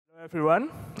Everyone,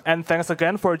 and thanks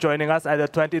again for joining us at the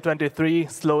 2023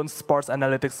 Sloan Sports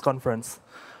Analytics Conference.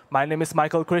 My name is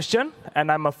Michael Christian,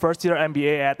 and I'm a first-year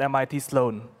MBA at MIT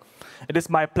Sloan. It is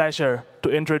my pleasure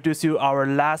to introduce you our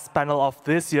last panel of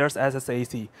this year's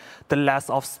SSAC, The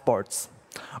Last of Sports.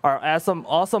 Our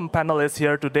awesome panelists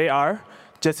here today are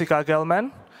Jessica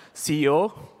Gelman,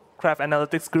 CEO, Kraft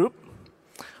Analytics Group.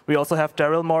 We also have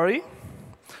Daryl Morey,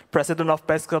 President of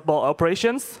Basketball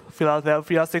Operations,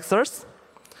 Philadelphia Sixers.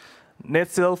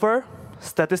 Nate Silver,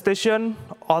 statistician,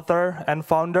 author, and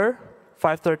founder,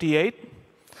 FiveThirtyEight.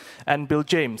 And Bill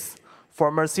James,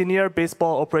 former senior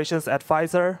baseball operations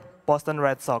advisor, Boston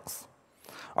Red Sox.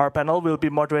 Our panel will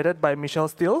be moderated by Michele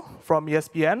Steele from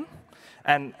ESPN.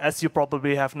 And as you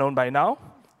probably have known by now,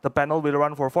 the panel will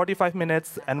run for 45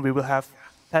 minutes, and we will have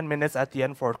 10 minutes at the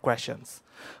end for questions.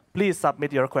 Please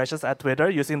submit your questions at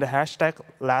Twitter using the hashtag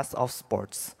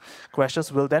 #LastOfSports.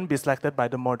 Questions will then be selected by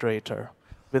the moderator.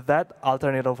 With that, I'll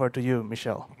turn it over to you,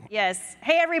 Michele. Yes.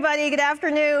 Hey, everybody. Good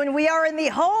afternoon. We are in the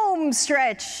home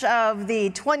stretch of the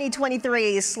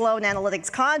 2023 Sloan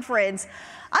Analytics Conference.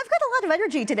 I've got a lot of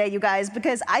energy today, you guys,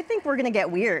 because I think we're going to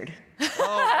get weird.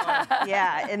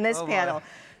 Yeah, in this panel. Boy.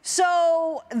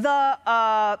 So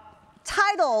the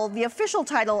title, the official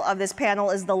title of this panel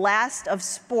is The Last of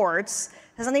Sports.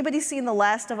 Has anybody seen The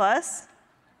Last of Us?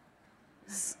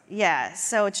 Yeah,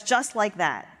 so it's just like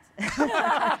that.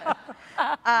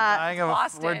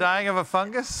 We're dying of a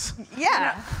fungus?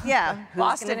 Yeah.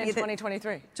 Boston in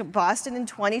 2023. Boston in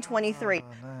 2023. Oh,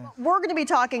 nice. We're going to be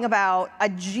talking about a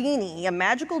genie, a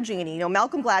magical genie. You know,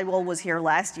 Malcolm Gladwell was here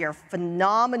last year.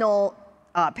 Phenomenal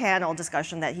panel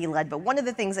discussion that he led. But one of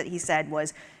the things that he said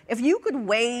was, if you could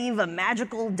wave a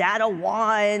magical data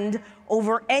wand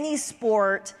over any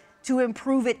sport to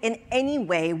improve it in any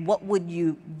way, what would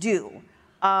you do?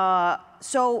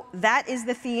 So that is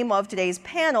the theme of today's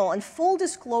panel. And full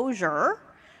disclosure,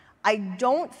 I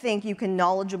don't think you can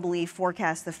knowledgeably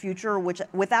forecast the future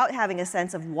without having a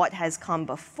sense of what has come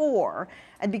before.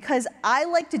 And because I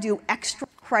like to do extra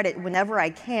credit whenever I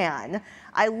can,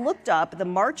 I looked up the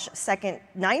March 2nd,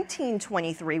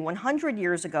 1923, 100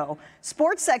 years ago,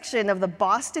 sports section of the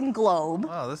Boston Globe.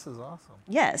 Wow, this is awesome.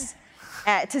 Yes,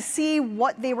 to see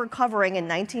what they were covering in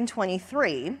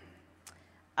 1923.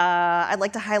 I'd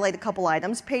like to highlight a couple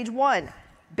items. Page 1,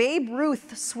 Babe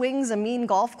Ruth swings a mean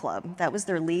golf club. That was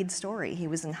their lead story. He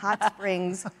was in Hot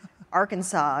Springs,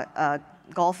 Arkansas,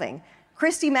 golfing.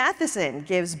 Christy Matheson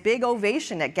gives big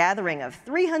ovation at gathering of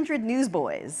 300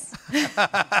 newsboys.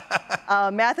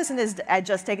 Matheson had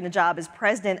just taken a job as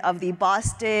president of the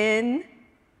Boston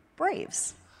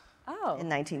Braves in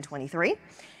 1923.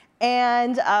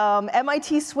 And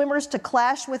MIT swimmers to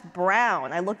clash with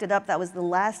Brown. I looked it up. That was the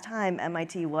last time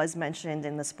MIT was mentioned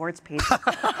in the sports page.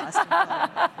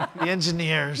 The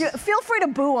engineers. Feel free to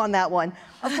boo on that one.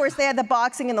 Of course, they had the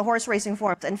boxing and the horse racing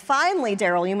forums. And finally,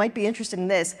 Daryl, you might be interested in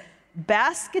this.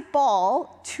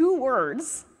 Basketball, 2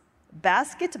 words,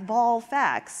 basketball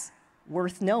facts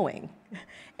worth knowing.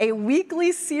 A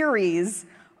weekly series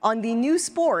on the new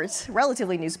sport,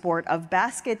 relatively new sport, of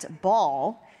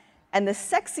basketball. And the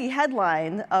sexy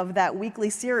headline of that weekly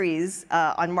series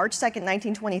on March 2nd,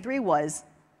 1923 was,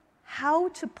 How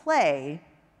to Play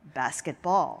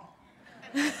Basketball.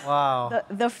 Wow.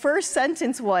 The first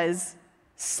sentence was,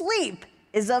 sleep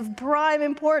is of prime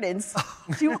importance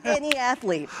to any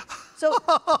athlete. So,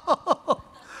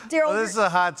 Daryl, well, this is a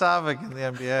hot topic in the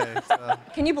NBA. So.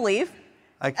 Can you believe?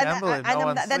 I can believe no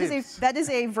one sleeps. That is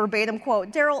a verbatim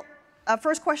quote. Daryl,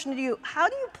 first question to you, how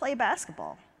do you play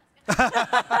basketball?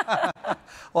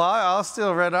 Well, I'll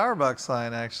steal Red Auerbach's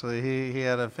line, actually. He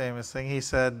had a famous thing. He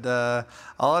said,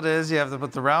 all it is, you have to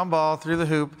put the round ball through the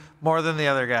hoop more than the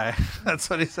other guy. That's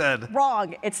what he said.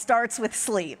 Wrong. It starts with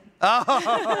sleep. Oh.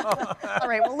 All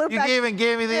right, we'll loop back. You even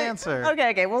gave me the answer.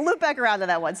 Okay, we'll loop back around to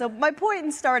that one. So my point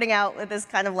in starting out with this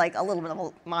kind of like a little bit of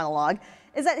a monologue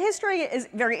is that history is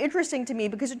very interesting to me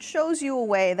because it shows you a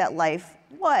way that life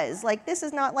was. Like, this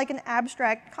is not like an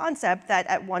abstract concept that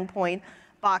at one point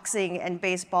boxing and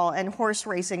baseball and horse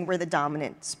racing were the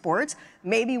dominant sports.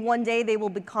 Maybe one day they will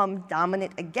become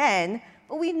dominant again,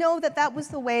 but we know that that was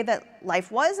the way that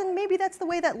life was, and maybe that's the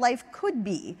way that life could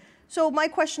be. So my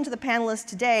question to the panelists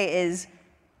today is,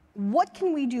 what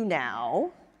can we do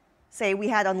now? Say we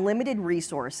had unlimited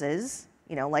resources,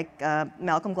 you know, like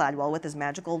Malcolm Gladwell with his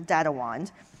magical data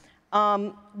wand.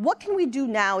 What can we do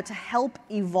now to help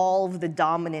evolve the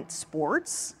dominant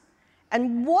sports?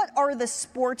 And what are the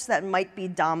sports that might be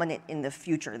dominant in the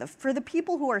future? For the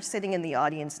people who are sitting in the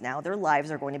audience now, their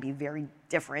lives are going to be very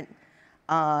different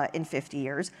in 50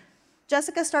 years.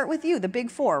 Jessica, start with you. The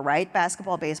big four, right?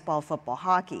 Basketball, baseball, football,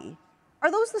 hockey. Are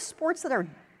those the sports that are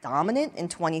dominant in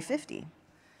 2050?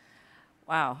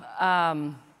 Wow.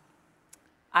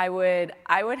 I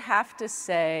would have to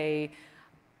say,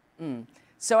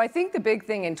 so I think the big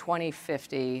thing in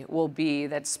 2050 will be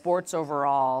that sports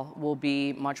overall will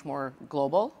be much more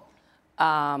global.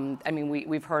 I mean,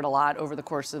 we've heard a lot over the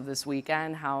course of this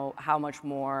weekend how much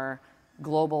more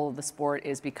global the sport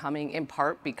is becoming, in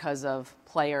part because of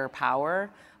player power.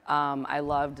 I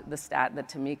loved the stat that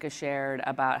Tamika shared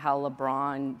about how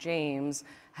LeBron James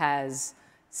has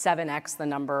 7x the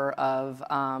number of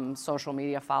social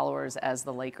media followers as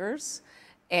the Lakers,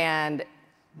 and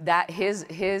that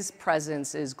his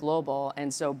presence is global.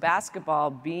 And so basketball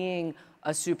being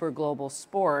a super global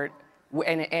sport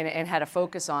and had a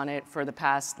focus on it for the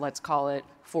past, let's call it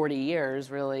 40 years,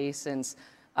 really, since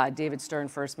David Stern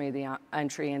first made the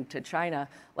entry into China.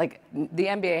 Like, the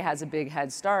NBA has a big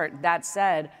head start. That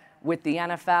said, with the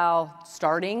NFL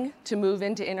starting to move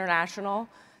into international,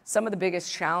 some of the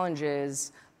biggest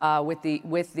challenges with the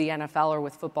NFL or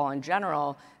with football in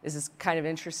general is kind of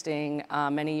interesting.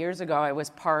 Many years ago, I was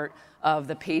part of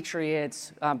the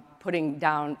Patriots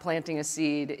planting a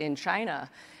seed in China.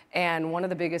 And one of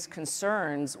the biggest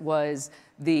concerns was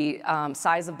the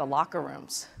size of the locker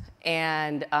rooms.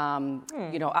 And,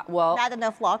 well... Not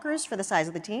enough lockers for the size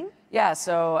of the team? Yeah,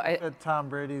 so... Put Tom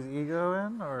Brady's ego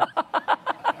in, or...?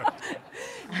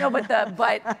 No, but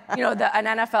an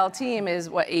NFL team is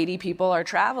what 80 people are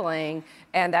traveling,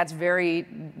 and that's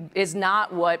is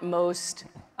not what most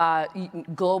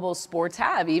global sports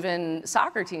have, even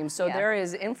soccer teams. So there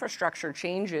is infrastructure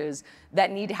changes that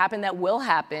need to happen, that will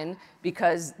happen,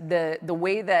 because the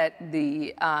way that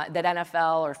that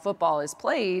NFL or football is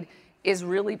played is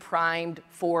really primed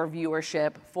for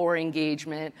viewership, for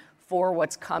engagement, for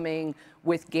what's coming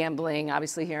with gambling,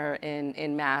 obviously here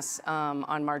in Mass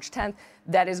on March 10th,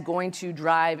 that is going to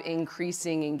drive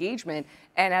increasing engagement.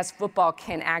 And as football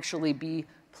can actually be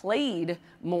played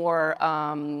more,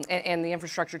 and the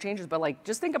infrastructure changes, but like,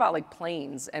 just think about like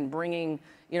planes and bringing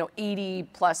 80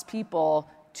 plus people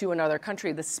to another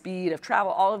country, the speed of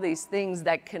travel, all of these things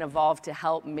that can evolve to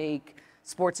help make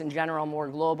sports in general more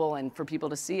global and for people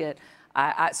to see it.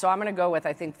 So I'm gonna go with,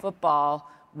 I think football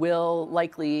will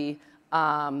likely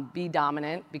be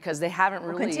dominant, because they haven't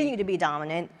really... continue to be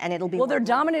dominant, and it'll be... Well, they're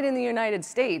dominant in the United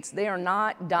States. They are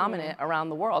not dominant around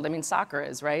the world. I mean, soccer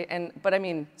is, right? But I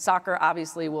mean, soccer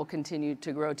obviously will continue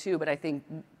to grow too, but I think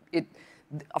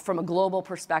from a global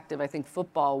perspective, I think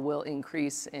football will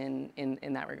increase in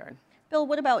that regard. Bill,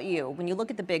 what about you? When you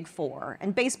look at the Big Four,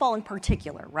 and baseball in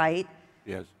particular, right?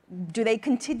 Yes.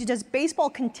 Does baseball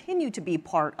continue to be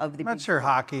part of the... I'm not sure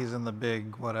hockey's in the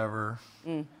big whatever.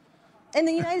 In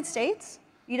the United States?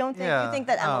 You don't think? Yeah, you think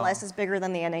that MLS is bigger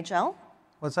than the NHL?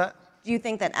 What's that? Do you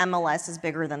think that MLS is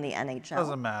bigger than the NHL?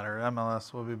 Doesn't matter.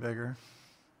 MLS will be bigger.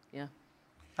 Yeah.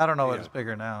 I don't know what's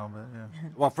bigger now, but yeah.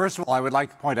 Well, first of all, I would like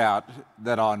to point out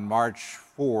that on March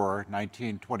 4,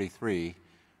 1923,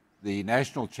 the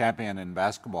national champion in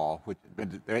basketball, which the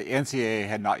NCAA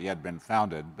had not yet been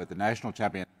founded, but the national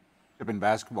championship in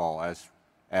basketball,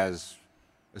 as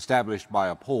established by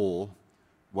a poll,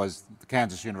 was the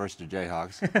Kansas University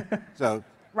Jayhawks. So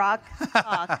Rock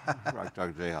Chalk. Rock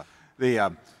Chalk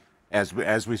Jayhawks.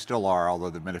 As we still are, although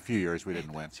there've been a few years we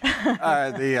didn't win.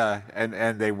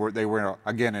 And they were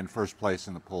again in first place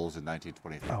in the polls in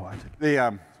 1923. Oh, I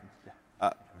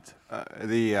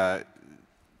took.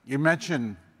 You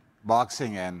mentioned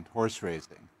boxing and horse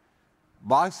racing.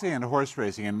 Boxing and horse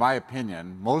racing, in my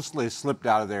opinion, mostly slipped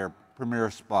out of their premier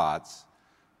spots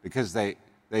because they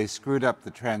screwed up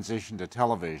the transition to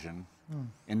television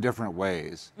in different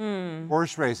ways.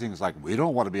 Horse racing is like, we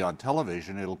don't want to be on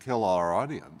television, it'll kill our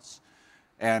audience.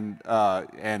 And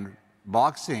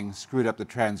boxing screwed up the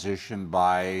transition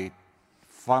by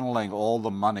funneling all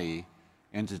the money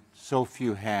into so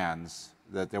few hands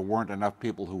that there weren't enough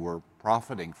people who were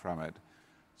profiting from it.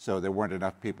 So there weren't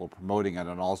enough people promoting it,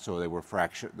 and also they were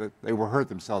hurt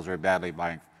themselves very badly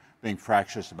by being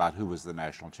fractious about who was the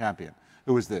national champion,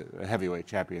 who was the heavyweight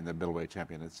champion, the middleweight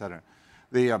champion, et cetera.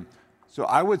 So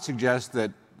I would suggest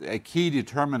that a key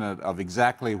determinant of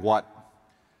exactly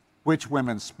which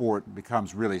women's sport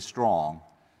becomes really strong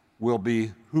will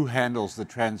be who handles the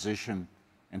transition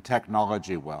in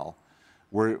technology well.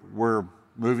 We're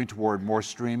moving toward more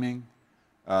streaming,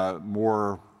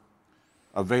 more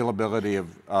availability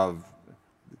of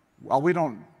well, you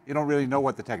don't really know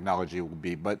what the technology will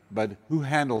be, but who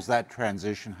handles that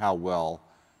transition how well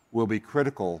will be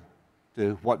critical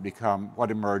to what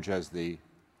emerge as the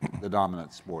the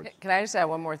dominant sport. Can I just add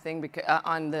one more thing because,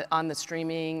 on the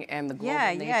streaming and the global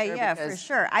nature? Yeah, for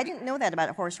sure. I didn't know that about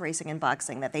horse racing and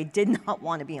boxing, that they did not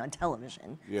want to be on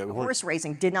television. Yeah, horse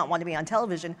racing did not want to be on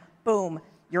television. Boom,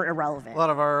 you're irrelevant. A lot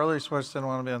of our early sports didn't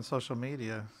want to be on social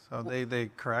media, so they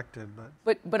corrected.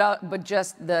 But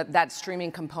just that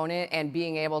streaming component and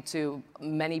being able to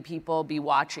many people be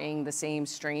watching the same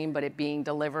stream, but it being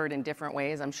delivered in different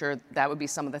ways. I'm sure that would be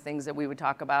some of the things that we would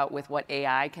talk about with what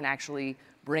AI can actually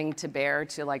bring to bear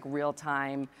to like real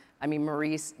time. I mean,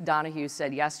 Maurice Donahue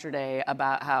said yesterday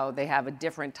about how they have a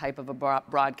different type of a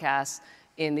broadcast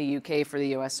in the UK for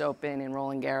the US Open and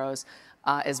Roland Garros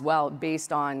as well,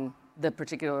 based on the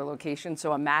particular location.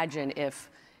 So imagine if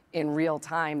in real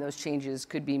time those changes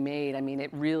could be made. I mean, it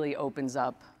really opens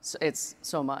up it's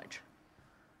so much.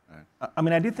 I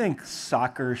mean, I do think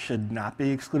soccer should not be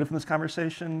excluded from this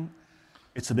conversation.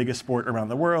 It's the biggest sport around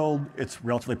the world. It's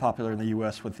relatively popular in the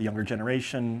US with the younger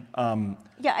generation.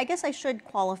 Yeah, I guess I should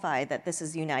qualify that this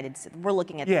is we're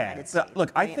looking at the United States.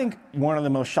 Look, right? I think one of the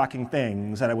most shocking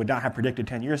things that I would not have predicted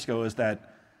 10 years ago is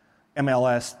that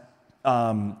MLS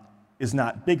is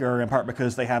not bigger, in part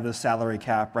because they have this salary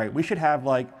cap, right? We should have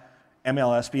like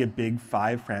MLS be a big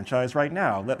 5 franchise right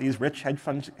now. Let these rich hedge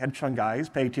fund guys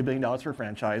pay $2 billion for a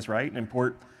franchise, right? And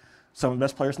import some of the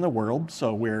best players in the world.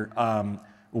 So we're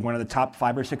one of the top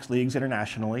 5 or 6 leagues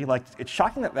internationally. Like, it's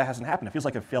shocking that hasn't happened. It feels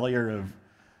like a failure of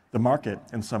the market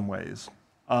in some ways.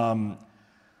 I mean,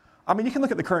 you can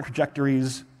look at the current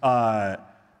trajectories. I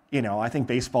think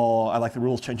baseball, I like the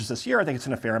rules changes this year. I think it's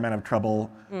in a fair amount of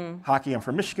trouble. Hockey, I'm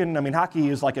from Michigan. I mean, hockey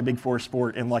is like a Big 4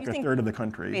 sport in like a third of the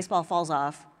country. Baseball falls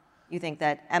off. You think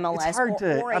that MLS... It's hard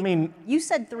to, You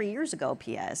said 3 years ago,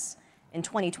 PS, in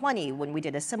 2020, when we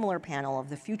did a similar panel of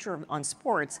the future on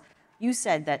sports, you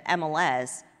said that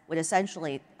MLS would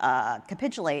essentially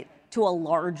capitulate to a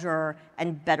larger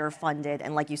and better funded,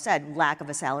 and like you said, lack of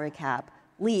a salary cap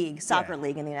soccer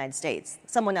league in the United States.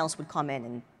 Someone else would come in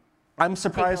and... I'm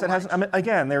surprised that hasn't. I mean,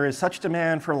 again, there is such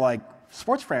demand for like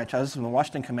sports franchises, and the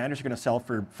Washington Commanders are going to sell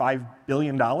for $5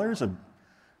 billion, a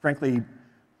frankly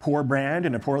poor brand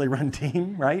and a poorly run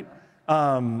team, right?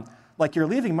 Like, you're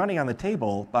leaving money on the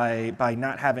table by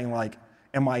not having like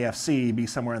MYFC be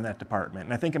somewhere in that department.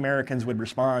 And I think Americans would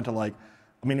respond to like,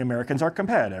 I mean, Americans are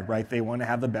competitive, right? They want to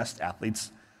have the best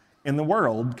athletes in the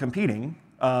world competing.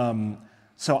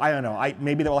 So I don't know.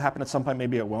 Maybe that will happen at some point.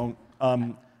 Maybe it won't.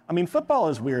 I mean, football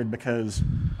is weird because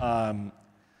I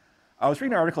was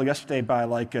reading an article yesterday by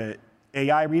like a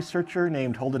AI researcher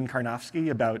named Holden Karnofsky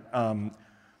about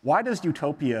why does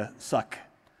utopia suck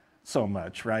so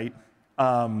much, right?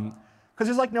 Because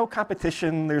there's like no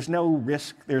competition, there's no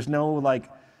risk, there's no like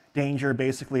danger,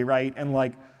 basically, right? And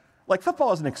like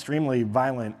football is an extremely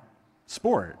violent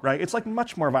sport, right? It's like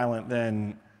much more violent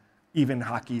than even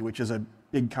hockey, which is a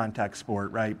big contact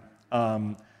sport, right?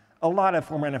 A lot of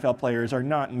former NFL players are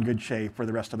not in good shape for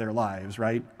the rest of their lives,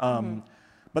 right?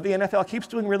 But the NFL keeps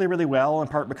doing really, really well, in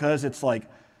part because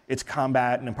it's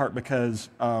combat, and in part because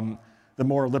the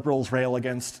more liberals rail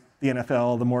against the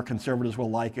NFL, the more conservatives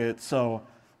will like it. So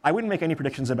I wouldn't make any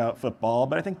predictions about football,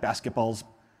 but I think basketball's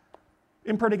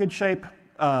in pretty good shape.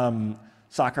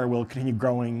 Soccer will continue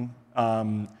growing.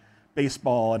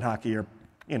 Baseball and hockey are,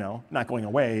 not going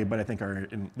away, but I think are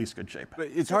in at least good shape. But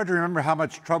it's hard to remember how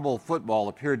much trouble football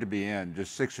appeared to be in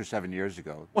just 6 or 7 years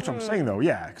ago. That's what I'm saying, though,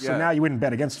 yeah. So now you wouldn't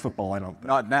bet against football, I don't think.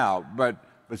 Not now, but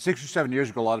 6 or 7 years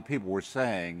ago, a lot of people were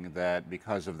saying that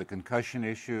because of the concussion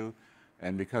issue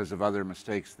and because of other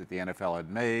mistakes that the NFL had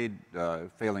made,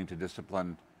 failing to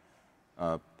discipline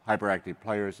hyperactive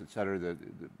players, et cetera,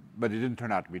 but it didn't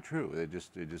turn out to be true. It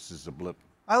just is a blip.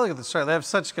 I look at the structure. They have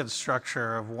such good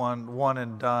structure of one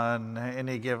and done, and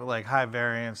they give like high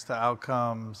variance to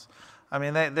outcomes. I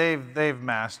mean, they've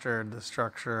mastered the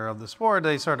structure of the sport.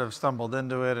 They sort of stumbled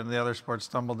into it, and the other sports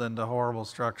stumbled into horrible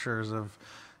structures of,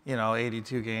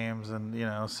 82 games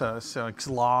and so it's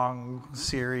long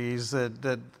series that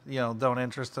don't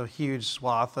interest a huge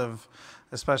swath of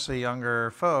especially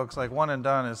younger folks. Like, one and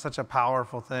done is such a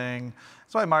powerful thing.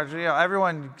 That's why March,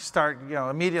 everyone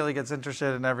immediately gets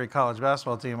interested in every college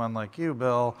basketball team, unlike you,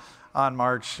 Bill, on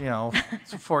March,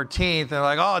 14th. They're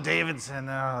like, oh, Davidson,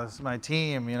 this is my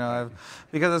team,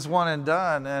 because it's one and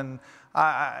done. And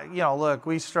look,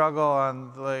 we struggle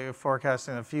on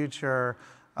forecasting the future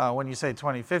when you say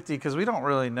 2050, because we don't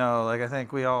really know. Like, I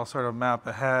think we all sort of map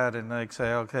ahead and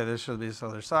say, okay, this should be this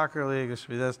other soccer league, this should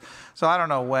be this. So I don't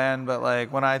know when, but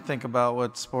when I think about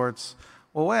what sports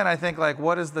will win, I think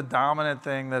what is the dominant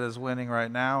thing that is winning right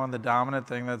now, and the dominant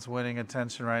thing that's winning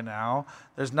attention right now.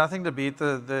 There's nothing to beat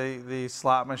the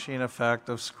slot machine effect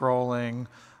of scrolling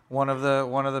one of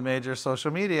the major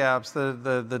social media apps,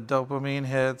 the dopamine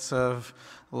hits of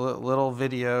little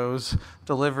videos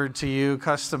delivered to you,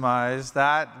 customized,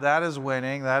 that is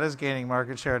winning, that is gaining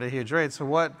market share at a huge rate. So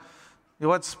what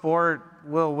sport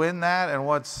will win that, and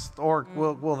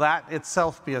will that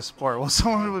itself be a sport? Will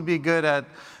someone who would be good at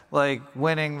like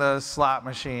winning the slot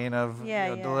machine of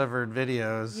delivered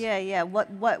videos? Yeah.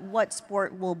 What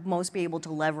sport will most be able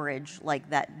to leverage like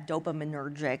that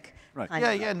dopaminergic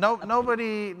kind of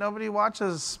Nobody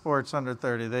watches sports under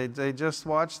 30. They just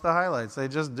watch the highlights. They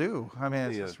just do. I mean,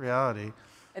 it's just reality.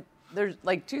 There's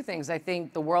like two things. I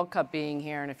think the World Cup being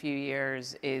here in a few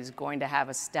years is going to have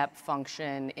a step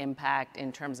function impact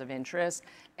in terms of interest.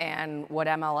 And what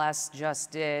MLS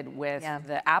just did with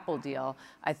the Apple deal,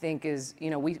 I think is,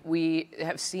 we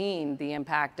have seen the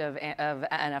impact of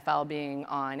NFL being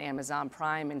on Amazon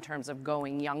Prime in terms of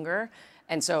going younger.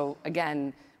 And so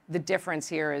again, the difference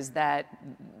here is that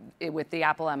with the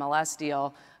Apple MLS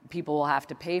deal, people will have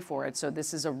to pay for it. So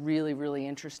this is a really, really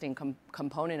interesting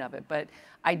component of it. But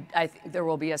I think there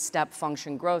will be a step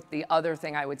function growth. The other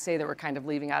thing I would say that we're kind of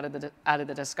leaving out of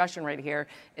the discussion right here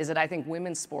is that I think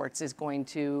women's sports is going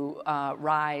to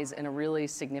rise in a really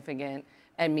significant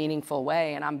and meaningful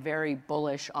way, and I'm very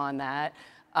bullish on that.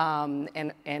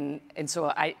 And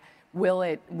so will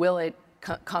it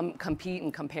compete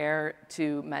and compare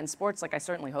to men's sports? Like, I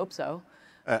certainly hope so.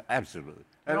 Absolutely.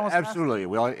 Absolutely.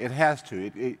 Well, it has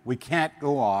to. We can't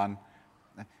go on.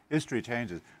 History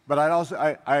changes. But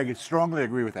I strongly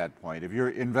agree with that point. If you're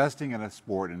investing in a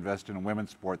sport, invest in a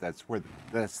women's sport,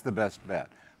 that's the best bet.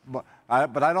 But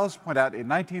I'd also point out, in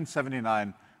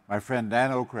 1979, my friend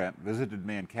Dan Okrent visited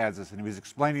me in Kansas, and he was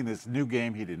explaining this new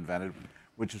game he'd invented,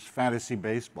 which is fantasy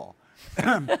baseball.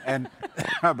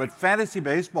 But fantasy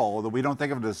baseball, although we don't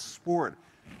think of it as a sport,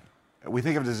 we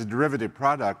think of it as a derivative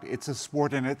product. It's a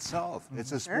sport in itself.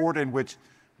 It's a sport in which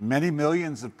many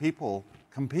millions of people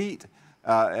compete.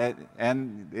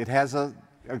 And it has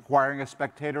acquiring a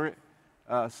spectator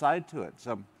side to it.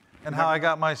 So, and how I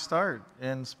got my start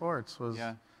in sports was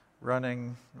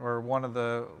running, or one of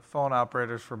the phone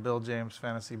operators for Bill James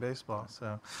Fantasy Baseball.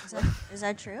 So, is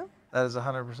that true? That is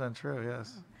 100% true.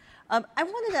 Yes.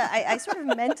 I sort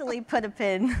of mentally put a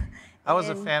pin. I was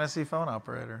a fantasy phone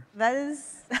operator. That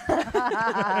is.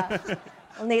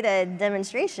 We'll need a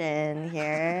demonstration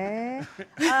here.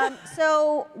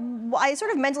 So I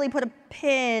sort of mentally put a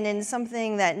pin in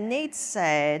something that Nate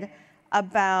said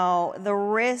about the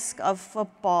risk of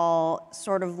football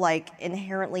sort of like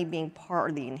inherently being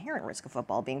part, or the inherent risk of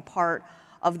football being part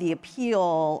of the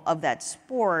appeal of that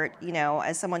sport.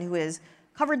 As someone who has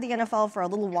covered the NFL for a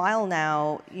little while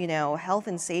now, health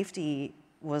and safety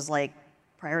was like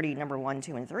priority number 1,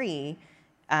 2, and 3.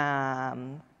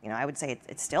 I would say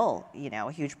it's still,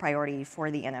 a huge priority for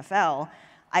the NFL.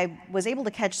 I was able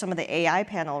to catch some of the AI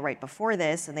panel right before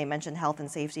this, and they mentioned health and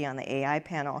safety on the AI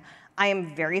panel. I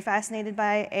am very fascinated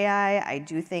by AI. I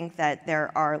do think that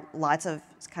there are lots of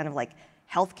kind of like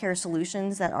healthcare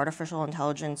solutions that artificial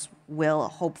intelligence will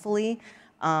hopefully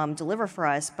deliver for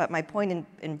us. But my point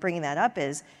in bringing that up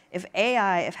is if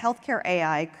healthcare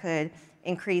AI could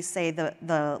increase, say,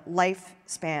 the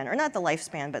lifespan, or not the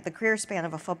lifespan, but the career span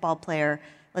of a football player,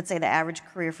 let's say the average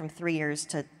career from 3 years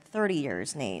to 30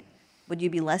 years, Nate, would you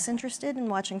be less interested in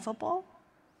watching football?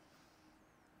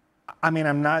 I mean,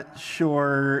 I'm not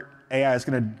sure AI is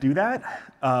going to do that.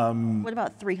 What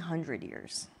about 300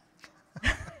 years?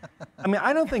 I mean,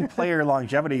 I don't think player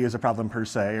longevity is a problem per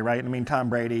se, right? I mean, Tom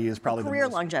Brady is probably career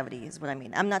longevity is what I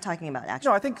mean. I'm not talking about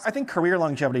actual. No, I think career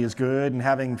longevity is good, and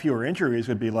having fewer injuries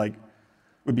would be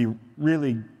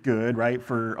really good, right,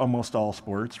 for almost all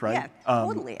sports, right? Yeah,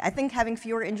 totally. I think having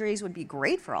fewer injuries would be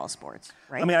great for all sports,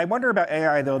 right? I mean, I wonder about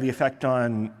AI, though, the effect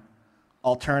on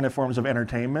alternative forms of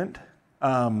entertainment.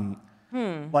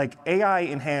 Like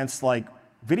AI-enhanced, like,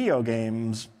 video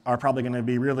games are probably going to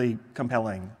be really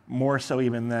compelling, more so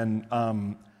even than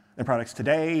products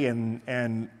today.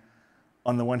 And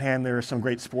on the one hand, there are some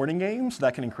great sporting games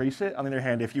that can increase it. On the other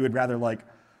hand, if you would rather, like,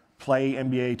 play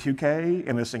NBA 2K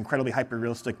in this incredibly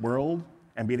hyper-realistic world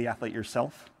and be the athlete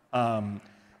yourself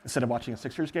instead of watching a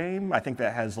Sixers game, I think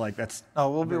that has that's.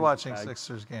 Oh, we'll be watching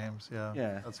Sixers games.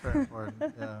 Yeah, that's very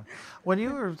important. Yeah. When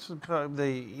you were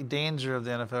the danger of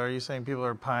the NFL, are you saying people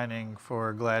are pining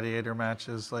for gladiator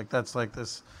matches? Like that's like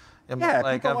this,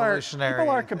 like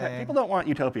evolutionary thing? People don't want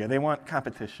utopia. They want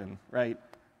competition, right?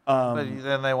 But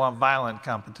then they want violent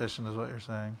competition, is what you're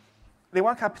saying. They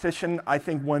want competition. I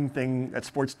think one thing that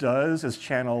sports does is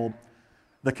channel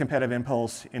the competitive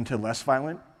impulse into less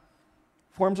violent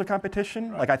forms of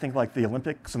competition. Right. Like I think like the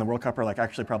Olympics and the World Cup are like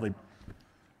actually probably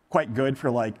quite good for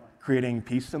like creating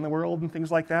peace in the world and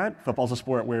things like that. Football's a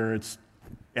sport where it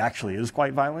actually is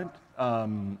quite violent.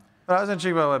 But I was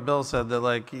intrigued by what Bill said, that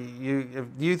like if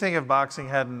you think if boxing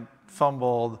hadn't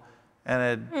fumbled and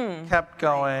it kept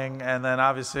going, and then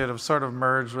obviously it have sort of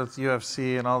merged with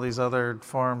UFC and all these other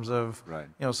forms of,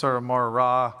 sort of more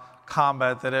raw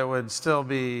combat, that it would still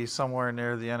be somewhere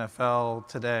near the NFL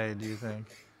today, do you think?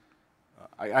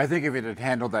 I think if it had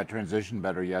handled that transition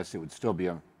better, yes, it would still be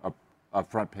a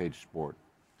front page sport.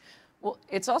 Well,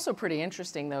 it's also pretty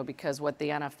interesting, though, because what the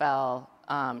NFL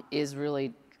is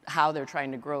really how they're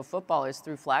trying to grow football is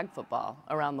through flag football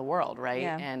around the world, right?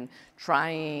 Yeah. And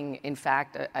trying, in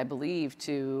fact, I believe,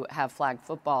 to have flag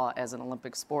football as an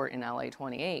Olympic sport in LA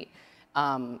 28.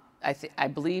 I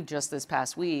believe just this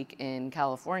past week in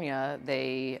California,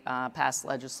 they passed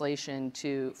legislation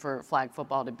for flag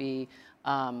football to be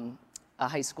a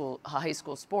high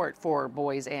school sport for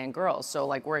boys and girls. So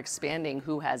like we're expanding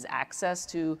who has access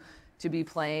to be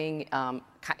playing.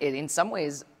 In some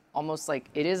ways, almost like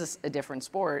it is a different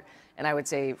sport. And I would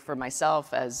say for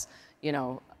myself, as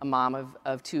a mom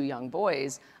of 2 young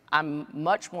boys, I'm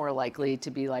much more likely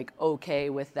to be like okay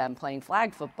with them playing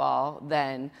flag football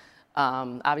than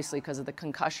obviously because of the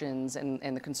concussions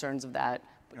and the concerns of that.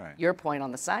 Right. Your point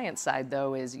on the science side,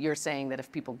 though, is you're saying that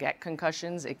if people get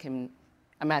concussions, it can.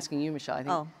 I'm asking you, Michele. I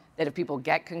think that if people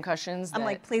get concussions, I'm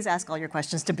like, please ask all your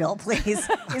questions to Bill, please.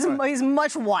 He's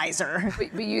much wiser.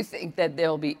 But you think that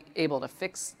they'll be able to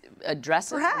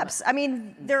address it? Perhaps. I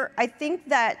mean, I think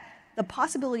that the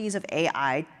possibilities of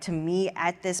AI, to me,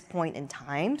 at this point in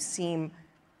time, seem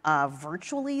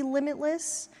virtually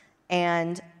limitless.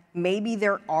 And maybe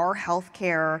there are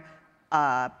healthcare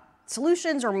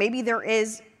solutions, or maybe there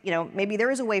is,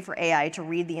 a way for AI to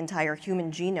read the entire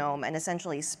human genome and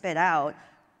essentially spit out,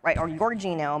 right, or your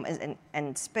genome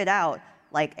and spit out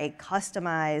like a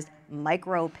customized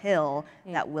micro pill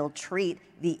that will treat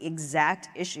the exact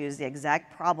issues, the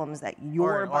exact problems that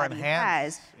your body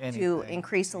has to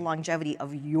increase the longevity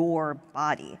of your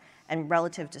body. And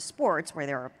relative to sports, where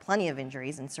there are plenty of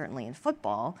injuries, and certainly in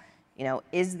football,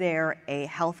 is there an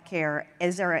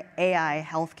AI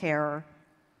healthcare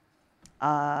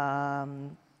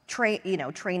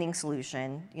training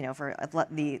solution, for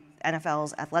the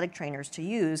NFL's athletic trainers to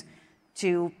use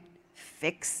to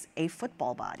fix a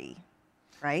football body,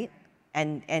 right?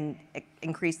 And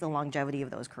increase the longevity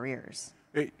of those careers.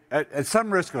 At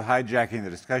some risk of hijacking the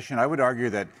discussion, I would argue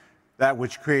that that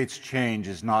which creates change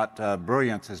is not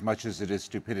brilliance as much as it is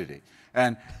stupidity.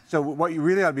 And so what we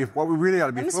really ought to be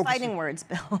focusing, fighting words,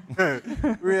 Bill.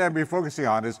 really ought to be focusing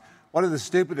on is what are the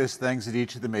stupidest things that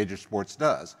each of the major sports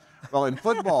does. Well, in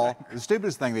football, the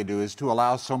stupidest thing they do is to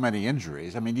allow so many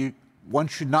injuries. I mean, one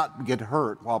should not get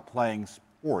hurt while playing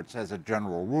sports as a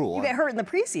general rule. You get hurt in the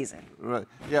preseason.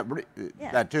 Yeah,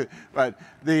 that too. But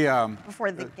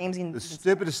before the games. The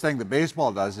stupidest thing that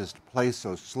baseball does is to play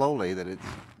so slowly that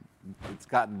it's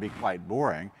gotten to be quite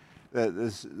boring.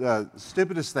 The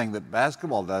stupidest thing that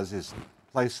basketball does is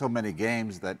play so many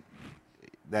games that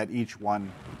each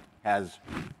one has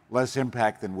less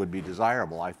impact than would be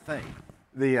desirable, I think.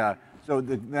 Then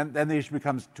the issue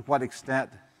becomes, to what extent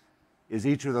is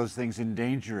each of those things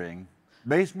endangering?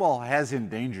 Baseball has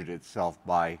endangered itself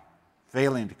by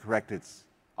failing to correct its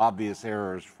obvious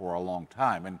errors for a long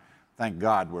time, and thank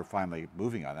God we're finally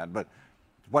moving on that. But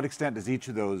to what extent does each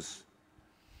of those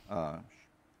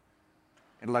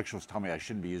intellectuals tell me I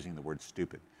shouldn't be using the word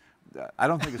stupid? I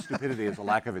don't think of stupidity as a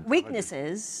lack of intelligence.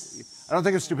 Weaknesses. I don't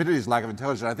think of stupidity as lack of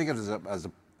intelligence. I think of it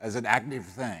as an active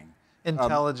thing.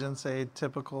 Intelligence,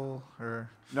 atypical, or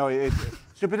no?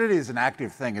 Stupidity is an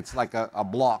active thing. It's like a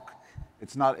block.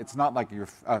 It's not like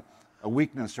a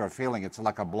weakness or a failing. It's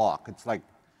like a block. It's like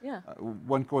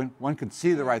one can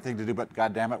see the right thing to do, but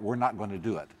God damn it, we're not going to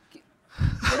do it.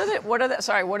 What are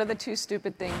the 2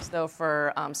 stupid things though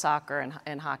for soccer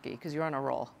and hockey? Because you're on a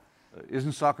roll.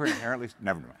 Isn't soccer inherently?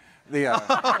 Never mind.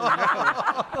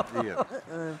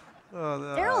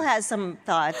 Daryl has some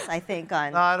thoughts, I think,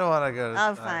 on. No, I don't want to go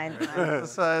to fine.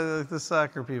 The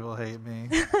soccer people hate me.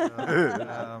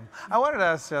 I wanted to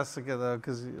ask Jessica, though,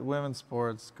 because women's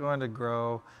sports going to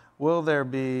grow. Will there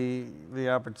be the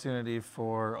opportunity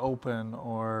for open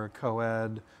or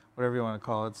co-ed, whatever you want to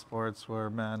call it, sports where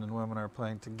men and women are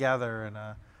playing together,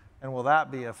 and will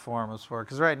that be a form of sport?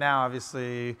 Because right now,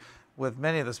 obviously, with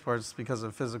many of the sports, because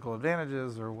of physical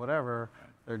advantages or whatever,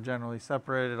 they're generally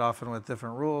separated, often with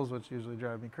different rules, which usually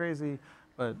drive me crazy.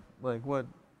 But like, what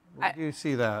do you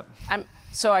see that?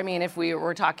 So I mean, if we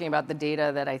were talking about the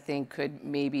data that I think could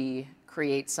maybe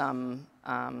create some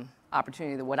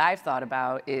opportunity, what I've thought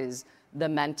about is the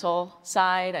mental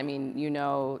side. I mean,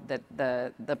 that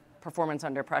the performance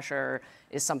under pressure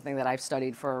is something that I've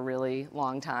studied for a really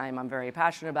long time. I'm very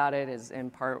passionate about it, is in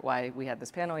part why we had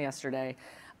this panel yesterday.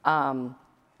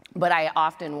 But I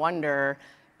often wonder,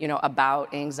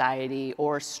 about anxiety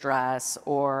or stress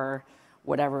or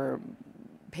whatever,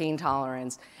 pain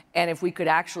tolerance, and if we could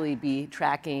actually be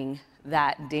tracking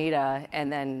that data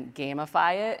and then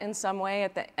gamify it in some way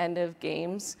at the end of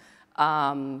games,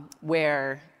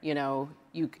 where,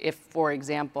 if, for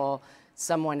example,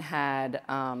 someone had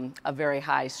a very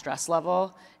high stress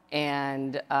level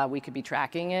and we could be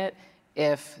tracking it,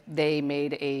 if they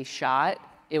made a shot,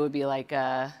 it would be like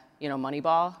a,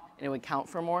 Moneyball, and it would count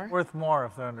for more. Worth more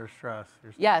if they're under stress.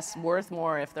 Yes, worth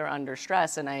more if they're under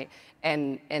stress.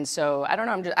 And so I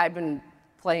don't know. I've been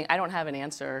playing. I don't have an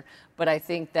answer, but I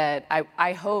think that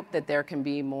I hope that there can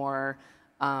be more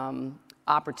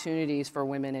opportunities for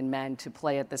women and men to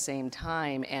play at the same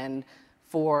time, and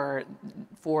for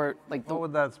like. What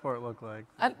would that sport look like?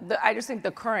 I just think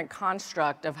the current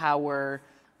construct of how we're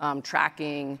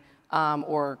tracking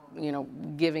or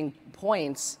giving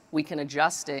points, we can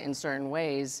adjust it in certain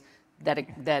ways that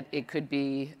it could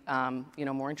be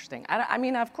more interesting. I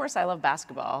mean, of course, I love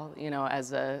basketball, as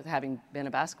having been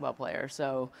a basketball player.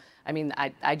 So, I mean,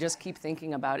 I just keep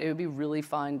thinking about it would be really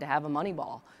fun to have a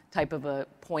Moneyball type of a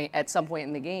point at some point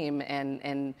in the game,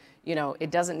 and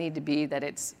it doesn't need to be that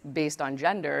it's based on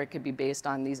gender. It could be based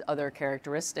on these other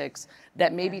characteristics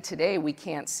that maybe today we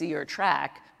can't see or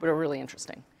track, but are really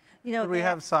interesting. Could we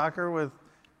have soccer with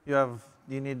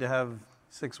you need to have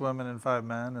 6 women and 5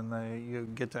 men, and you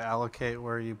get to allocate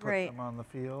where you put them on the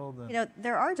field. And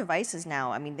there are devices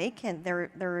now. I mean,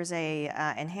 there is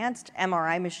a enhanced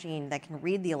MRI machine that can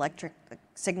read the electric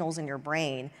signals in your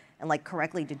brain and like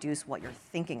correctly deduce what you're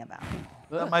thinking about.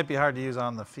 That might be hard to use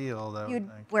on the field. You'd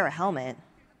wear a helmet.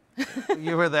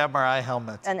 You wear the MRI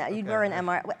helmet. And you'd wear an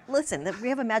MRI. Listen, we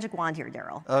have a magic wand here,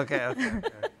 Daryl. Okay.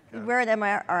 You'd wear an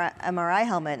MRI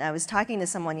helmet. And I was talking to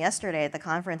someone yesterday at the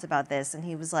conference about this, and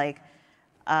he was like,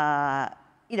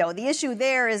 the issue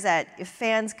there is that if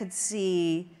fans could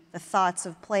see the thoughts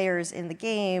of players in the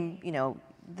game,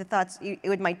 the thoughts,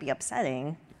 it might be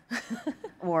upsetting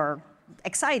or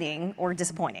exciting or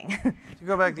disappointing. To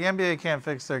go back, the NBA can't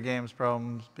fix their games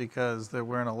problems because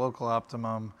we're in a local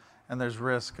optimum and there's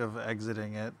risk of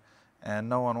exiting it. And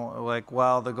no one,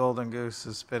 while the Golden Goose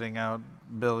is spitting out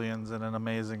billions in an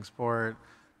amazing sport,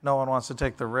 no one wants to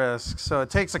take the risk. So it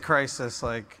takes a crisis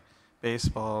like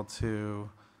baseball to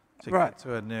get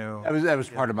to a new. That was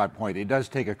part of my point. It does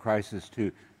take a crisis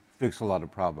to fix a lot of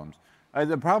problems.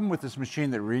 The problem with this machine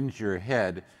that reads your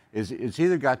head is it's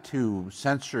either got to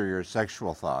censor your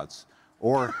sexual thoughts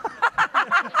or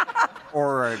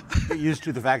get used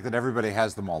to the fact that everybody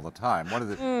has them all the time. One of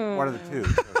the two.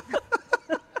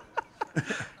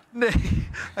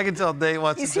 I can tell Nate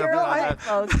wants to jump in on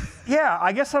that. Yeah,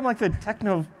 I guess I'm like the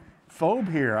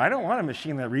technophobe here. I don't want a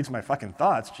machine that reads my fucking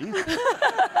thoughts. Jesus.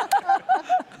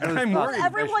 I'm worried.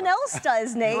 Everyone else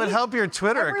does, Nate. It would help your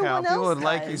Twitter account. People would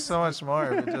like you does. so much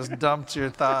more if it just dumped your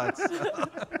thoughts.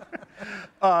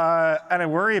 And I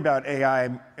worry about AI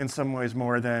in some ways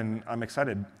more than I'm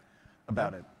excited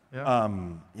about it. Yeah.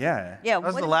 Yeah. That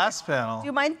was the last panel. Do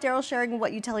you mind, Daryl, sharing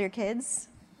what you tell your kids?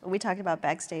 We talked about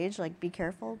backstage, like be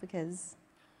careful because.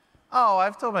 Oh,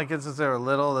 I've told my kids since they were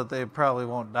little that they probably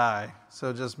won't die.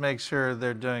 So just make sure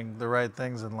they're doing the right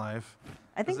things in life.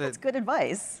 I think that's good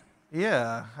advice.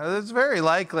 Yeah, it's very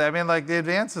likely. I mean, like the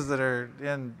advances that are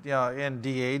in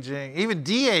de-aging, even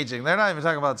de-aging, they're not even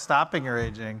talking about stopping your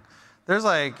aging. There's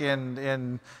like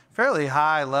in fairly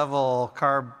high level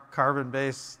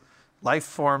carbon-based life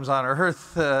forms on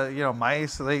Earth,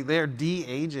 mice, they are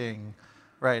de-aging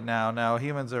right now. Now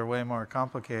humans are way more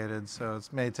complicated, so it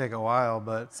may take a while,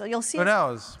 but so you'll see who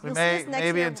knows? We may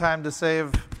maybe in time to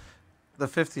save the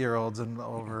 50-year-olds and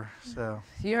over. So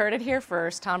you heard it here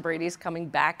first. Tom Brady's coming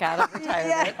back out of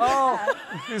retirement. Oh,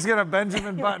 he's gonna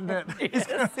Benjamin Button it. He's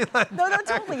gonna be like, no,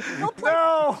 totally.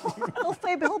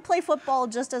 He'll play football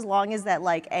just as long as that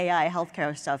like AI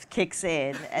healthcare stuff kicks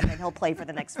in, and then he'll play for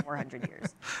the next 400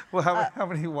 years. Well, how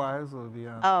many wives will it be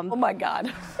on? Oh my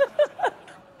God.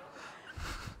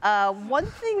 One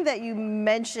thing that you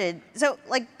mentioned, so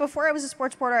like before I was a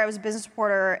sports reporter, I was a business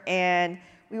reporter, and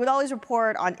we would always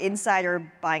report on insider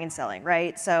buying and selling,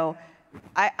 right? So,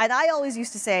 I always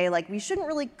used to say, like, we shouldn't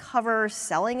really cover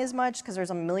selling as much because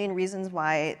there's a million reasons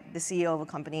why the CEO of a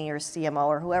company or CMO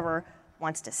or whoever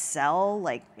wants to sell.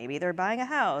 Like, maybe they're buying a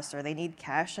house or they need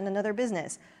cash in another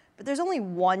business. But there's only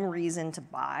one reason to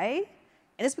buy,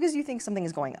 and it's because you think something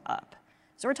is going up.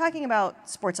 So we're talking about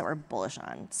sports that we're bullish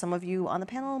on. Some of you on the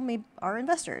panel are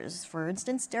investors. For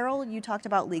instance, Daryl, you talked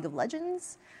about League of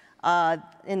Legends.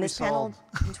 in this We panel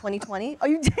sold. in 2020. Oh,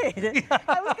 you did?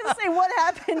 I was going to say, what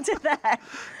happened to that?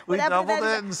 We What happened to doubled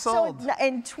that? it and sold. So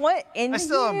in I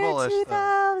still am the year bullish,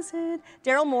 though. 2000,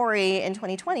 Daryl Morey in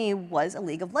 2020 was a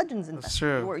League of Legends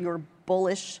investor. That's true. You were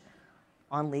bullish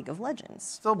on League of Legends.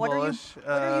 Still bullish. What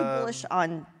are you bullish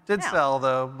on Did now? sell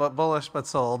though, but bullish but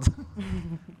sold.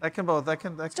 That can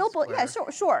Still, square. yeah,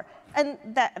 sure. And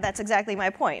that's exactly my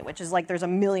point, which is like there's a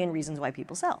million reasons why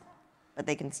people sell, but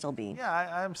they can still be. Yeah,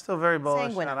 I'm still very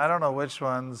bullish. Sanguine. I don't know which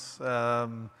ones.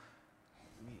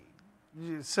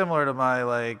 Similar to my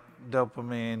like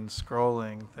dopamine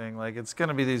scrolling thing, like it's going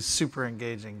to be these super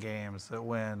engaging games that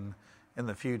win in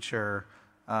the future.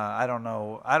 I don't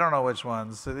know which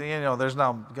ones. You know, there's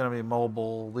now going to be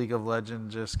mobile League of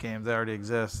Legends just games that already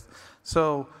exist.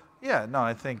 So yeah, no,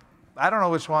 I don't know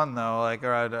which one though. Like,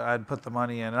 or I'd put the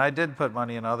money in, and I did put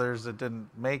money in others that didn't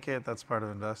make it. That's part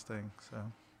of investing. So.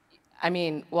 I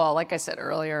mean, well, like I said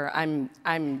earlier,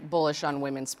 I'm bullish on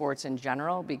women's sports in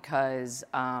general because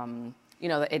you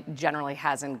know, it generally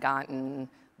hasn't gotten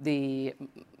the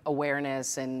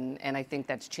awareness, and I think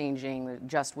that's changing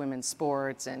just women's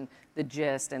sports and the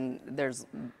gist, and there's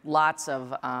lots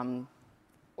of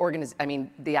I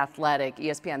mean, The Athletic,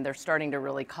 ESPN, they're starting to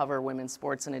really cover women's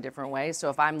sports in a different way. So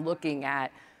if I'm looking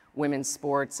at women's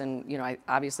sports, and you know, I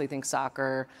obviously think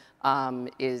soccer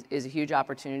is a huge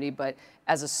opportunity, but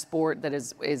as a sport that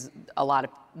is a lot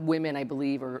of women, I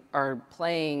believe, are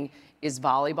playing, is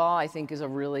volleyball. I think is a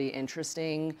really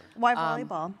interesting. Why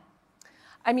volleyball?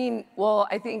 I mean, well,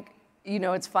 I think, you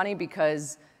know, it's funny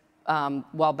because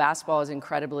while basketball is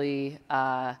incredibly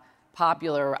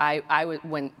popular,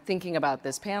 when thinking about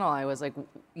this panel, I was like,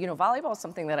 you know, volleyball is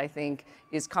something that I think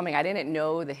is coming. I didn't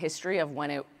know the history of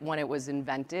when it was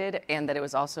invented, and that it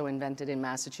was also invented in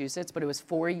Massachusetts, but it was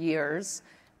 4 years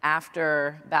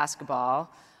after basketball.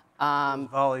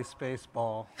 Volley space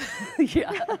ball.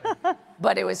 Yeah,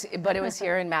 but it was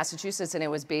here in Massachusetts, and it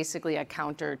was basically a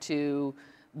counter to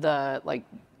the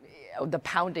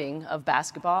pounding of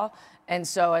basketball. And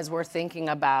so as we're thinking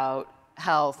about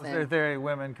health, Was there theory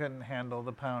women couldn't handle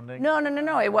the pounding? No.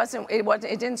 It wasn't.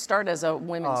 It didn't start as a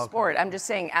women's sport. I'm just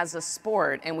saying, as a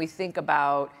sport, and we think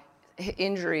about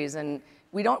injuries, and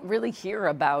we don't really hear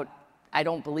about, I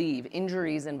don't believe,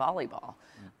 injuries in volleyball.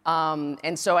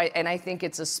 And so I think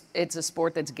it's a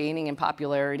sport that's gaining in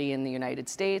popularity in the United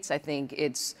States. I think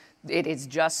it is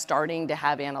just starting to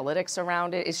have analytics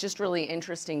around it. It's just really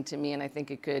interesting to me, and I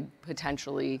think it could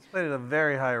potentially. It's played at a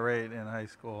very high rate in high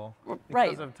school. Right.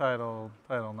 Because of Title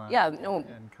IX. Yeah, no.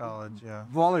 In college, yeah.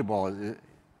 Volleyball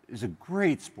is a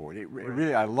great sport.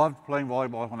 Really, I loved playing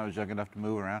volleyball when I was young enough to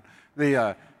move around.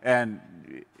 And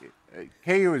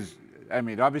KU is, I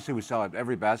mean, obviously we sell out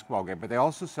every basketball game, but they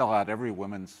also sell out every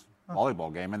women's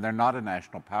volleyball game, and they're not a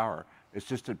national power. It's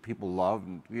just that people love,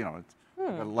 and you know, it's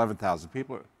 11,000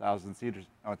 people, 1,000 seaters.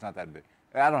 Oh, it's not that big.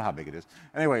 I don't know how big it is.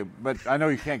 Anyway, but I know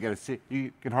you can't get a seat.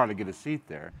 You can hardly get a seat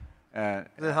there.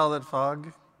 Is it held at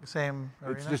Fog? Same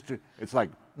arena? It's just, it's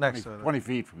like Next to it. 20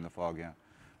 feet from the Fog,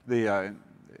 yeah.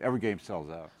 Every game sells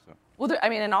out. So. Well, I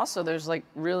mean, and also there's like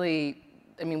really,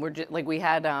 I mean, we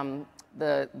had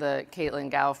the Caitlin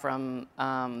Gao from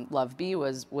Love B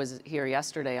was here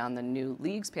yesterday on the new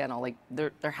leagues panel. Like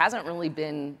there hasn't really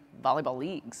been volleyball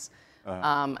leagues.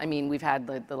 I mean, we've had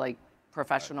the like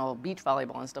professional beach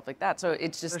volleyball and stuff like that. So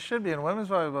it's just. There should be in women's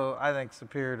volleyball, I think,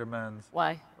 superior to men's.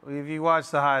 Why? If you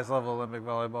watch the highest level Olympic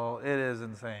volleyball, it is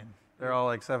insane. They're all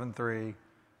like 7-3.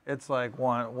 It's like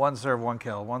one serve, one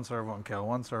kill, one serve, one kill,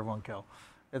 one serve, one kill.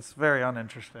 It's very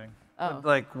uninteresting. Oh.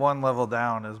 Like one level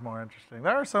down is more interesting.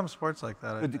 There are some sports like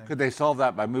that, I think. Could they solve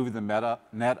that by moving the net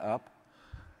up?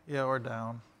 Yeah, or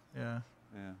down. Yeah.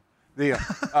 Yeah. You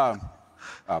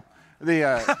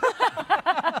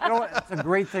know what? It's a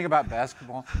great thing about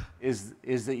basketball is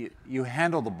that you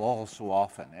handle the ball so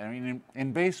often. I mean,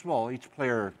 in baseball, each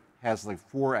player has like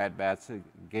 4 at-bats a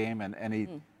game, and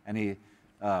any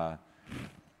 5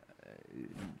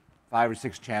 or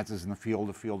 6 chances in the field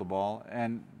to field the ball.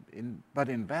 But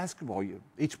in basketball,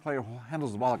 each player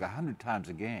handles the ball like 100 times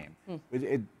a game,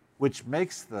 which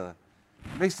makes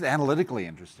it analytically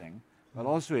interesting, but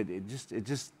also it just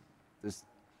this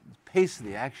pace of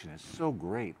the action is so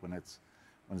great when it's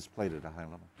played at a high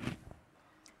level.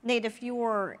 Nate, if you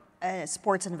were a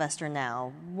sports investor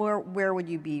now, where would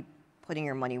you be putting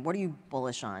your money? What are you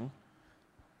bullish on?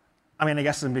 I mean, I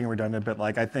guess I'm being redundant, but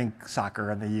like I think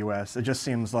soccer in the U.S. It just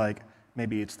seems like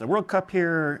maybe it's the World Cup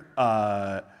here,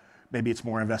 maybe it's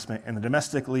more investment in the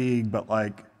domestic league, but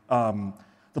like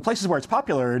the places where it's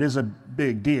popular, it is a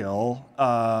big deal.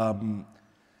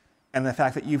 And the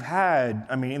fact that you've had,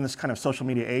 I mean, in this kind of social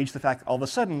media age, the fact that all of a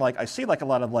sudden, like I see like a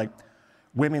lot of like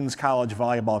women's college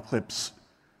volleyball clips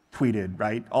tweeted,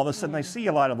 right? All of a sudden I see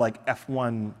a lot of like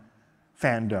F1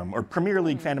 fandom or Premier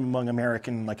League fandom among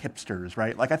American like hipsters,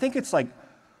 right? Like I think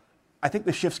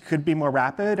the shifts could be more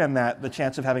rapid, and that the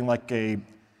chance of having like a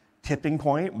tipping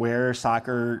point where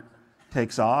soccer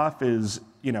takes off is,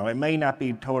 you know, it may not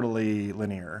be totally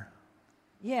linear.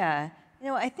 Yeah, you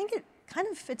know, I think it kind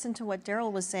of fits into what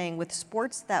Daryl was saying with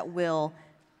sports that will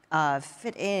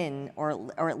fit in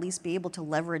or at least be able to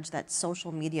leverage that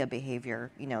social media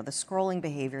behavior, you know, the scrolling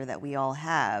behavior that we all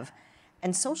have.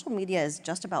 And social media is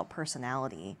just about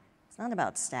personality. It's not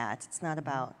about stats. It's not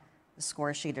about the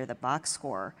score sheet or the box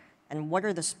score. And what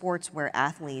are the sports where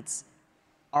athletes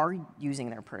are using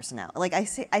their personality? Like I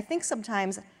think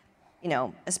sometimes, you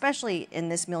know, especially in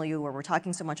this milieu where we're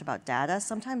talking so much about data,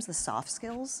 sometimes the soft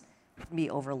skills can be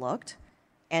overlooked.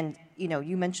 And, you know,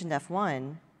 you mentioned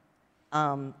F1,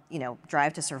 you know,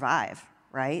 Drive to Survive,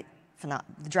 right? The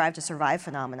Drive to Survive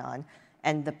phenomenon,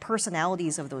 and the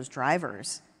personalities of those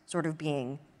drivers sort of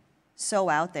being so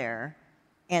out there,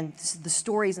 and the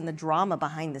stories and the drama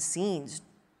behind the scenes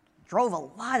drove a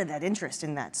lot of that interest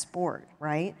in that sport,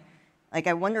 right? Like,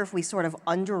 I wonder if we sort of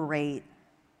underrate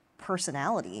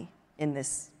personality in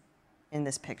this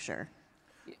picture.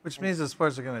 Which means the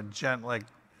sports are going to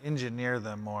engineer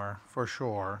them more, for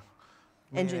sure.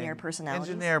 Engineer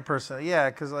personalities? Yeah,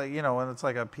 because like, you know, when it's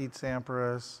like a Pete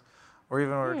Sampras, or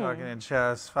even when we're talking in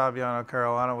chess, Fabiano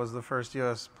Caruana was the first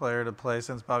U.S. player to play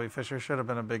since Bobby Fischer. Should have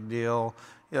been a big deal.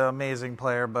 You know, amazing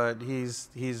player, but he's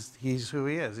who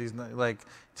he is. He's not, like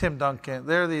Tim Duncan.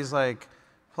 There are these like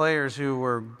players who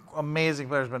were amazing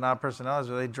players, but not personalities.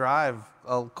 But they drive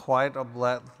quite a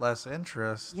less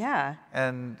interest. Yeah.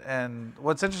 And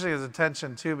what's interesting is the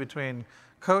tension too between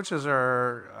coaches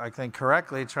are, I think,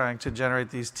 correctly trying to generate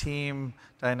these team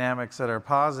dynamics that are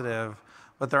positive,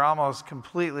 but they're almost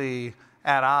completely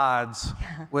at odds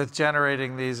with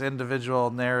generating these individual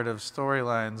narrative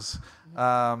storylines.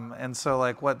 And so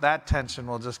like that tension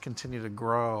will just continue to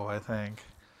grow, I think.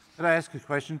 Could I ask a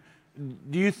question?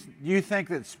 Do you think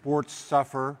that sports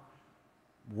suffer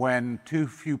when too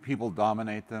few people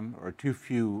dominate them or too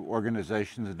few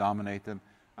organizations dominate them?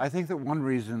 I think that one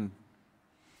reason,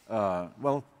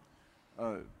 let's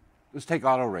take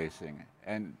auto racing,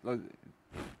 and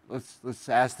let's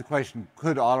ask the question: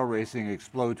 could auto racing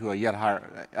explode to a yet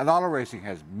higher? And auto racing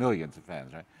has millions of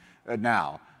fans, right?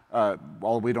 Now,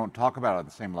 well, we don't talk about it at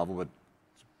the same level, but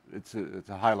it's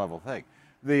a high level thing.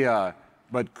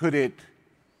 But could it,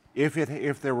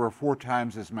 if there were 4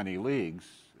 times as many leagues,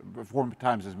 4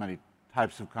 times as many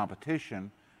types of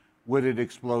competition, would it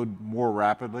explode more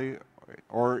rapidly?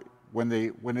 Or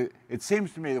it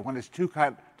seems to me that when it's too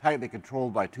tightly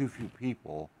controlled by too few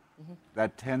people,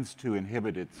 that tends to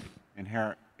inhibit its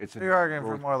inherent. You're arguing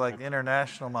for more like the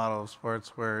international model of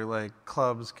sports, where like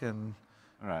clubs can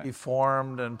be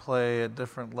formed and play at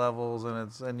different levels,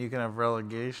 and you can have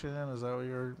relegation. Is that what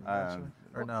you're mentioning?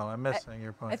 Or no, I'm missing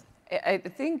your point. I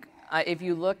think if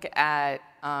you look at,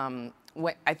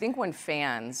 I think when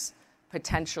fans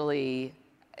potentially,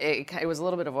 it was a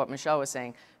little bit of what Michele was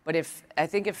saying, but if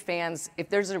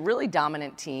there's a really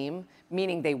dominant team,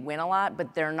 meaning they win a lot,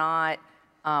 but they're not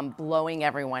blowing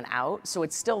everyone out, so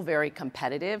it's still very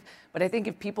competitive. But I think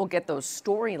if people get those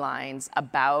storylines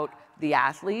about the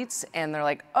athletes and they're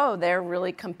like, oh, they're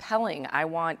really compelling, I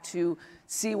want to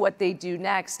see what they do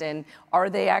next, and are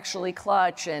they actually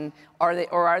clutch, and are they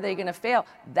going to fail?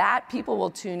 That people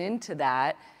will tune into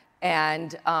that,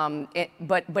 and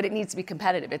but it needs to be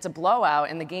competitive. It's a blowout,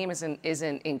 and the game isn't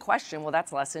in question. Well,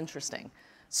 that's less interesting.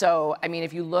 So, I mean,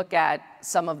 if you look at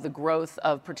some of the growth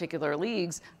of particular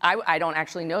leagues, I don't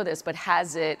actually know this, but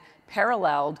has it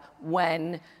paralleled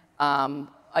when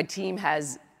a team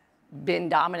has been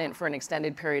dominant for an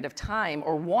extended period of time,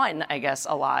 or won, I guess,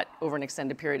 a lot over an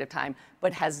extended period of time,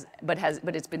 but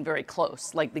it's been very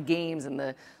close. Like the games and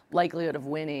the likelihood of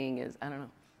winning is, I don't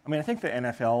know. I mean, I think the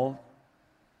NFL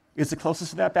is the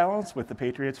closest to that balance with the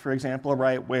Patriots, for example,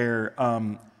 right? Where,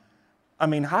 I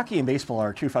mean, hockey and baseball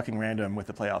are too fucking random with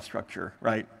the playoff structure,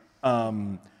 right? I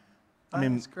mean,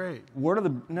 that's great. What are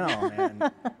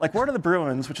the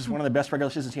Bruins, which is one of the best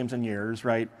regular season teams in years,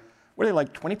 right? What are they,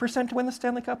 like 20% to win the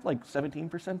Stanley Cup? Like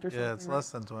 17% or something? Yeah, it's less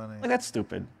than 20. Like, that's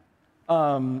stupid.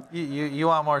 You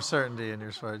want more certainty in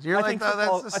your sports. You're like,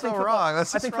 that's so wrong.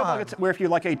 That's just wrong. Football where if you're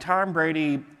like a Tom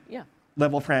Brady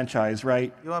level franchise,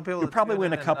 right? You want people to probably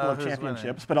win a in couple of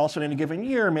championships, but also in any given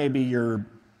year, maybe you're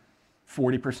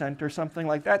 40% or something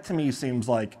like that. To me, seems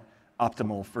like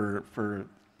optimal for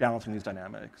balancing these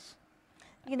dynamics.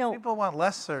 You know, people want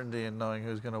less certainty in knowing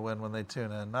who's going to win when they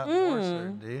tune in, not more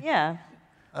certainty. Yeah.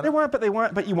 But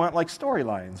you want like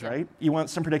storylines, right? You want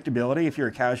some predictability. If you're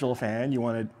a casual fan, you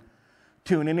want to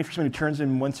tune in. If you're somebody who turns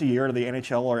in once a year to the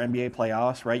NHL or NBA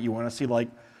playoffs, right? You want to see like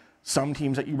some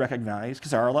teams that you recognize,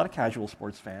 because there are a lot of casual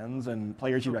sports fans and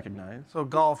players you recognize. So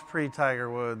golf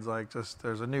pre-Tiger Woods, like just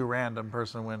there's a new random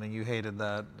person winning. You hated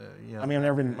that. You know. I mean, I've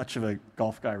never been much of a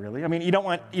golf guy, really. I mean, you don't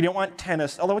want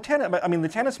tennis. Although the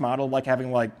tennis model, like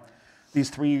having like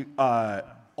these three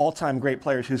all-time great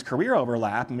players whose career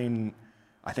overlap. I mean,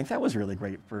 I think that was really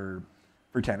great for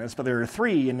tennis, but there are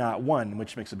three and not one,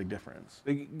 which makes a big difference.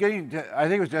 I think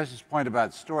it was Jess's point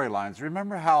about storylines.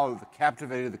 Remember how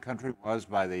captivated the country was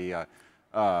by the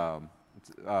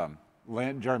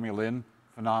Jeremy Lin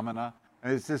phenomena?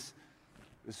 And it's this,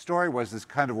 the story was this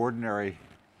kind of ordinary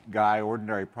guy,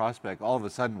 ordinary prospect, all of a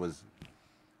sudden was...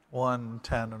 10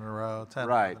 in a row, 10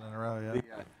 right. in a row, yeah.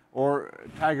 Or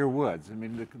Tiger Woods. I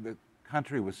mean, the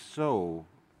country was so...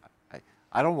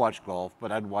 I don't watch golf, but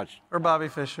I'd watch... Or Bobby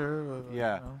Fischer.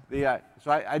 Yeah. You know.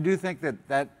 So I do think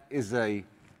that is a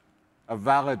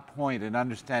valid point in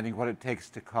understanding what it takes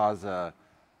to cause a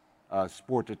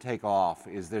sport to take off.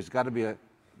 Is it's got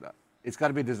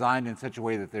to be designed in such a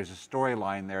way that there's a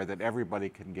storyline there that everybody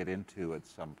can get into at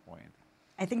some point.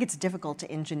 I think it's difficult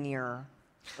to engineer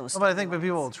those. Well, but I think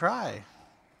people will try.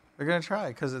 They're going to try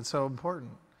because it's so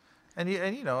important. And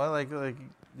you know, like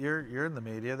you're in the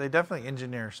media. They definitely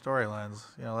engineer storylines.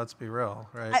 You know, let's be real,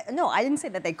 right? No, I didn't say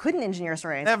that they couldn't engineer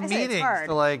storylines. They have meetings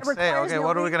to like say, okay,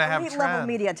 what are we going to have elite level trend?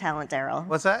 media talent, Daryl.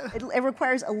 What's that? It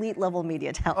requires elite level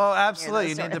media talent. Oh, absolutely.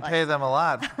 You need to pay them a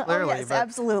lot, clearly. Oh, yes,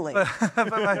 absolutely.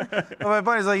 But my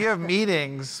point is, like, you have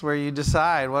meetings where you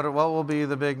decide what will be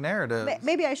the big narrative.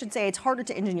 Maybe I should say it's harder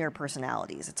to engineer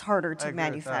personalities. It's harder to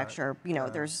manufacture. You know,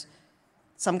 there's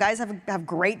some guys have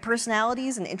great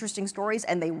personalities and interesting stories,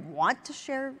 and they want to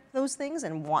share those things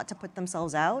and want to put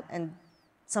themselves out, and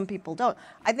some people don't.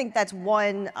 I think that's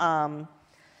one. I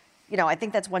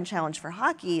think that's one challenge for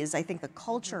hockey. Is I think the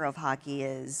culture of hockey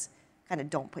is kind of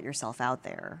don't put yourself out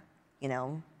there. You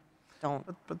know, don't.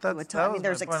 But that's I mean,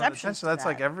 there's exceptions to that's that.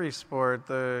 like every sport.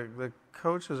 The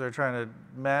coaches are trying to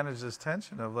manage this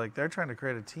tension of like they're trying to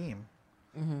create a team.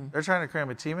 Mm-hmm. They're trying to create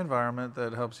a team environment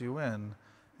that helps you win.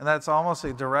 And that's almost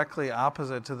directly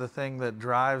opposite to the thing that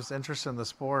drives interest in the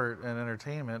sport and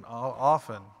entertainment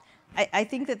often. I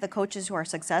think that the coaches who are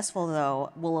successful,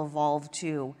 though, will evolve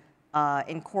to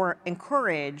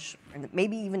encourage and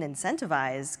maybe even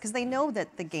incentivize, because they know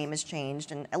that the game has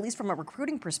changed, and at least from a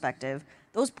recruiting perspective,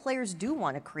 those players do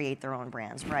want to create their own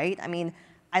brands, right? I mean,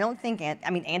 I don't think,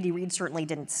 Andy Reid certainly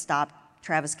didn't stop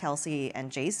Travis Kelce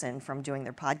and Jason from doing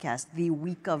their podcast the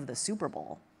week of the Super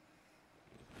Bowl.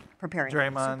 Preparing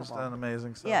Draymond's done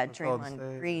amazing stuff. Yeah,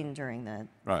 Draymond Green during the...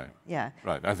 Right. Yeah.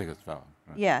 Right. I think it's valid.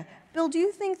 Right. Yeah. Bill, do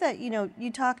you think that,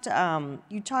 you talked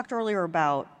earlier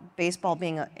about baseball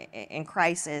being in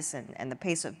crisis and the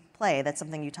pace of play. That's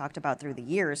something you talked about through the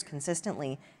years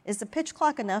consistently. Is the pitch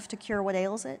clock enough to cure what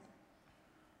ails it?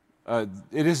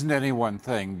 It isn't any one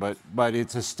thing, but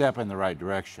it's a step in the right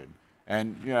direction.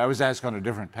 And I was asked on a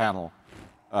different panel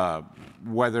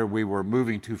whether we were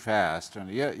moving too fast.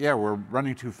 And yeah, we're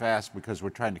running too fast because we're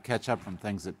trying to catch up from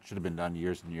things that should have been done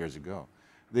years and years ago.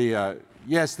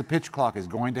 Yes, the pitch clock is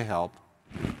going to help,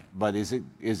 but is it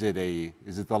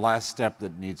the last step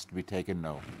that needs to be taken?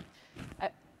 No.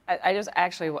 I just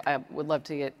actually would love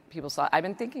to get people's thoughts. I've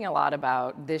been thinking a lot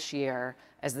about this year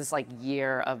as this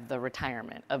year of the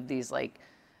retirement of these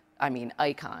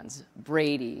icons: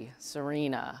 Brady,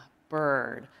 Serena,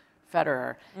 Bird,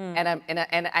 Federer, and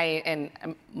I'm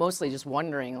mostly just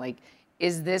wondering,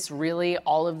 is this really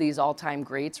all of these all-time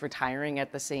greats retiring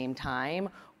at the same time,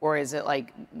 or is it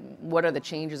what are the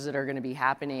changes that are going to be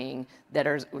happening that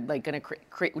are going to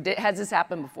create? Has this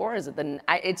happened before? Is it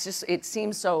it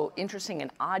seems so interesting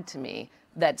and odd to me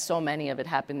that so many of it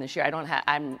happened this year.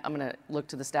 I'm going to look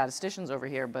to the statisticians over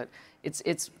here, but it's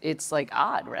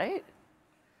odd, right?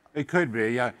 It could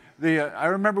be. Yeah. I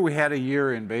remember we had a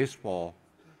year in baseball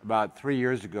about 3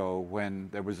 years ago when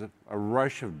there was a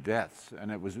rush of deaths,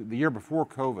 and it was the year before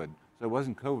COVID, so it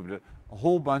wasn't COVID, but a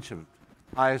whole bunch of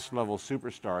highest level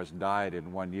superstars died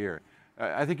in 1 year.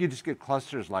 I think you just get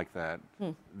clusters like that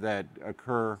that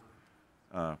occur.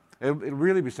 It'll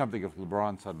really be something if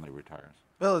LeBron suddenly retires.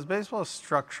 Bill, is baseball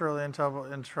structurally in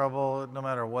trouble no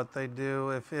matter what they do?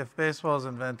 If baseball was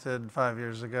invented 5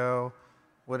 years ago,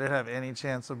 would it have any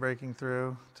chance of breaking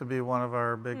through to be one of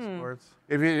our big sports?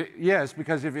 Yes,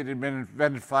 because if it had been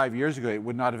invented 5 years ago, it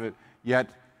would not have yet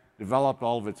developed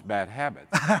all of its bad habits.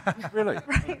 Really.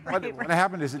 What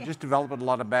happened is it just developed a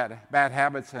lot of bad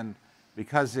habits, and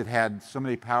because it had so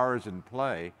many powers in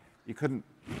play, you couldn't.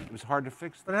 It was hard to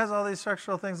fix. But it has all these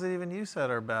structural things that even you said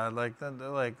are bad, like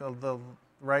the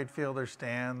right fielder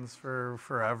stands for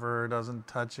forever, doesn't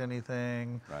touch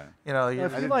anything. Right. You know, If I you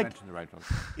didn't like, mention the right fielder.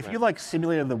 if you like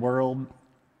simulated the world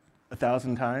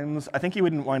 1,000 times, I think you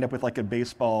wouldn't wind up with like a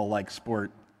baseball like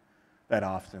sport that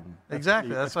often.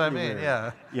 Exactly. That's what I mean. rare.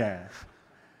 Yeah. Yeah.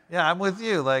 Yeah, I'm with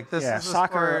you. Like this Yeah. is a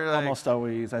Soccer sport, like, almost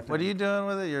always. I think. what are you doing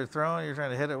with it? You're throwing. You're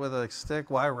trying to hit it with a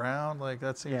stick. Why round? Like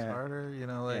that seems Yeah. harder. You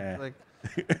know, like Yeah. like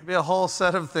it'd be a whole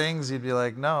set of things. You'd be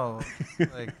like, no.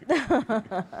 Like,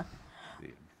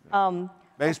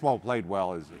 Baseball played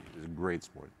well is a great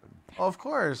sport. well, of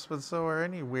course, but so are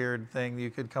any weird thing you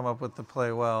could come up with to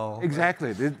play well.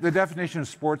 Exactly. The definition of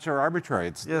sports are arbitrary.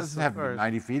 It doesn't have to be course.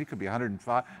 90 feet. It could be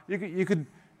 105. You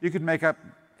could make up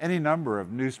any number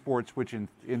of new sports, which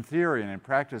in theory and in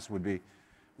practice would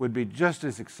be just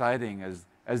as exciting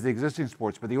as the existing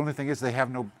sports. But the only thing is they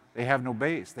have no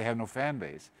base. They have no fan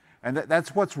base. And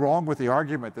that's what's wrong with the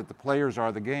argument that the players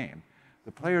are the game.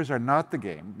 The players are not the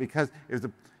game, because if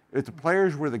the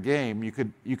players were the game, you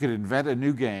could invent a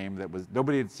new game that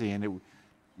nobody had seen.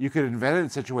 You could invent it in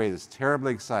such a way that's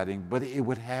terribly exciting, but it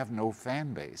would have no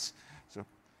fan base. So,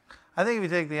 I think if you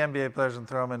take the NBA players and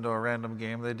throw them into a random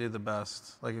game, they do the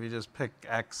best. Like if you just pick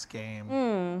X game,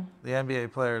 the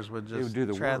NBA players would just do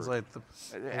the translate the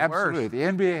absolutely, worst.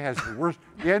 the NBA has the worst.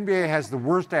 The NBA has the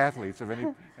worst athletes of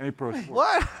any pro sport.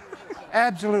 What?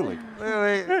 Absolutely.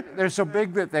 Wait. They're so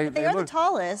big that they They are the look.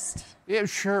 tallest. Yeah,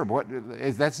 sure. But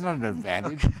that's not an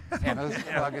advantage. Tennis,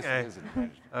 well, I guess okay. it is an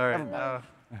advantage. All right. No.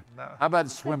 How about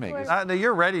swimming? No,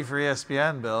 you're ready for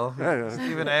ESPN, Bill. Yeah.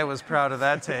 Stephen A. was proud of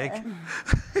that take.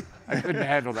 I couldn't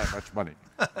handle that much money.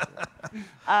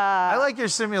 I like your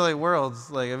simulate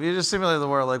worlds. Like if you just simulate the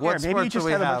world, like what Yeah, maybe you sports do just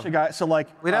we had a bunch have? of guys. So like,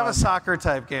 We'd have a soccer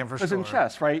type game for because sure. in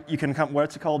chess, right? You can come.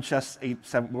 What's it called? Chess 8,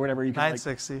 7, whatever. You can like,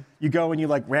 960. you go and you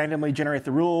like randomly generate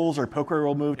the rules, or poker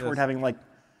will move toward Yes. having like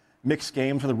mixed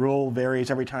games where the rule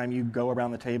varies every time you go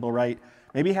around the table, right?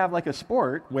 Maybe have like a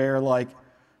sport where like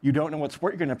you don't know what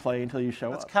sport you're going to play until you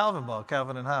show That's up. Calvin ball,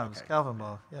 Calvin and Hobbes. Okay. Calvin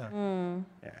ball, yeah.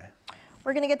 Yeah.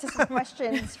 We're going to get to some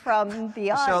questions from the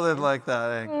Michelle audience. did like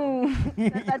that angle.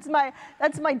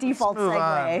 That's my default Move on.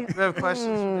 segue. Do we have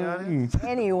questions from the audience?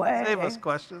 Anyway. Save us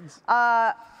questions.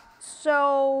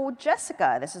 So,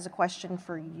 Jessica, this is a question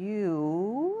for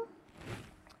you.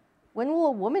 When will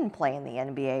a woman play in the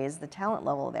NBA? Is the talent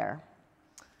level there?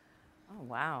 Oh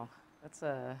wow, that's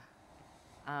a.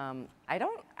 I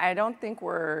don't think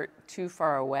we're too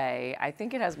far away. I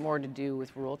think it has more to do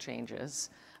with rule changes.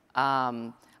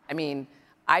 I mean,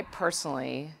 I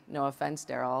personally, no offense,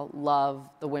 Daryl, love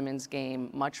the women's game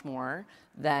much more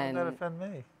than. How would that offend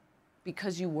me?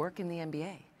 Because you work in the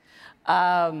NBA.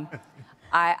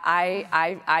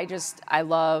 I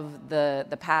love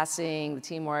the passing, the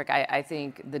teamwork. I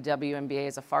think the WNBA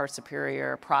is a far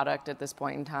superior product at this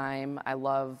point in time. I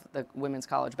love the women's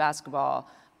college basketball.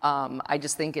 I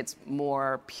just think it's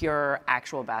more pure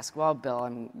actual basketball. Bill,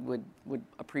 I would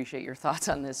appreciate your thoughts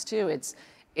on this too.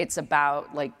 It's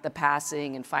about like the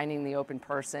passing and finding the open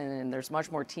person, and there's much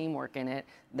more teamwork in it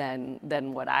than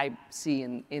what I see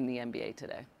in the NBA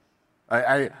today.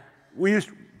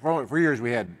 For years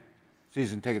we had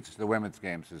season tickets to the women's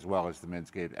games as well as the men's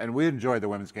games, and we enjoyed the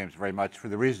women's games very much for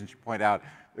the reasons you point out.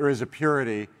 There is a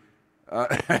purity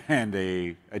and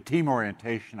a team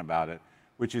orientation about it,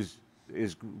 which is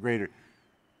greater.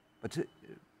 But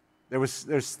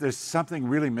there's something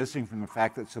really missing from the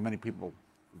fact that so many people,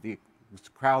 the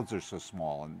crowds are so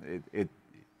small, and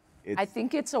I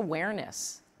think it's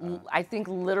awareness. I think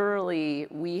literally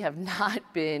we have not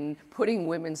been putting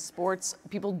women's sports.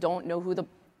 People don't know who the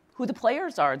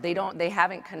players are. They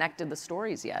haven't connected the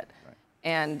stories yet. Right.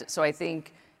 And so I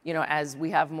think, as we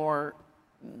have more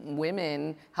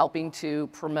women helping to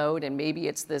promote, and maybe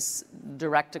it's this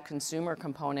direct to consumer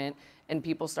component, and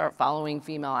people start following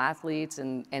female athletes,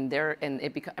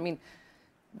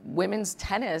 women's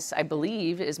tennis, I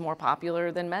believe, is more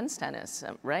popular than men's tennis,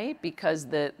 right? Because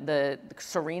the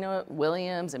Serena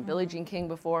Williams and Billie Jean King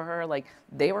before her, like,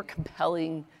 they were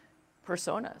compelling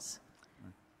personas.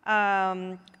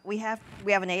 We have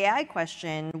an AI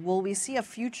question. Will we see a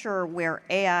future where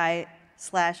AI/robots,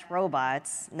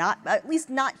 at least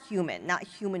not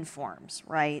human forms,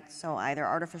 right? So either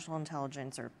artificial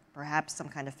intelligence or perhaps some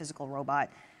kind of physical robot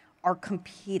are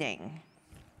competing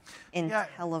in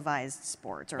televised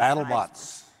sports or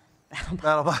BattleBots.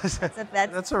 BattleBots.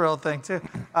 That's a real thing too.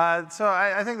 So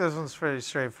I think this one's pretty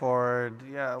straightforward.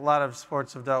 Yeah, a lot of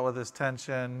sports have dealt with this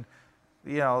tension.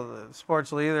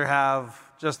 Sports will either have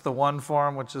just the one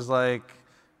form, which is like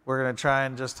we're going to try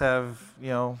and just have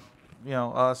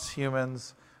us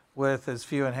humans, with as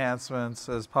few enhancements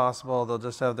as possible. They'll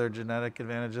just have their genetic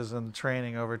advantages and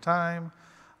training over time.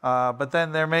 But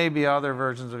then there may be other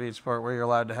versions of each sport where you're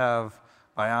allowed to have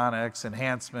bionics,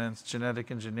 enhancements,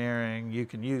 genetic engineering. You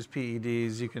can use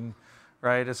PEDs. You can,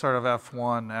 right? It's sort of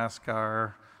F1,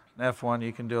 NASCAR. In F1,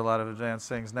 you can do a lot of advanced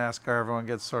things. NASCAR, everyone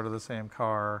gets sort of the same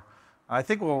car. I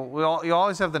think you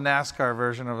always have the NASCAR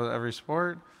version of every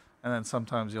sport, and then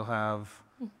sometimes you'll have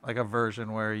like a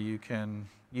version where you can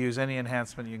use any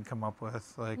enhancement you can come up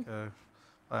with, like a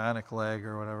bionic leg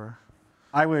or whatever.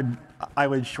 I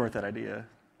would short that idea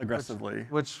aggressively.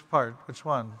 Which part? Which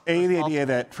one? The idea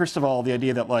that, first of all, the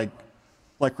idea that like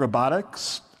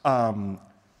robotics,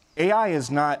 AI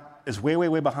is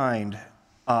way behind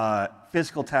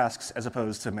physical tasks as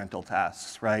opposed to mental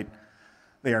tasks, right?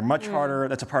 They are much harder.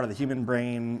 That's a part of the human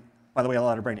brain. By the way, a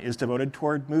lot of the brain is devoted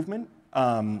toward movement.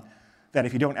 That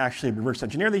if you don't actually reverse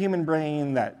engineer the human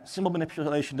brain, that symbol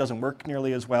manipulation doesn't work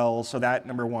nearly as well. So that,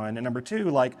 number one. And number two,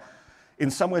 like,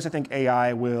 in some ways, I think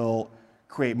AI will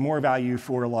create more value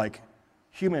for like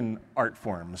human art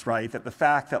forms, right? That the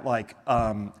fact that like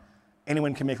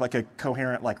anyone can make like a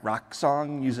coherent like rock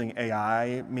song using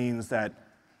AI means that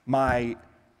my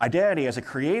identity as a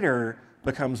creator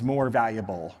becomes more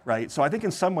valuable, right? So I think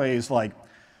in some ways, like,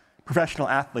 professional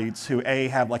athletes who A,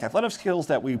 have like athletic skills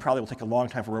that we probably will take a long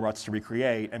time for robots to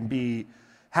recreate, and B,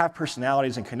 have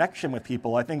personalities and connection with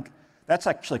people, I think that's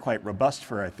actually quite robust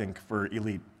for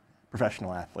elite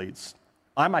professional athletes.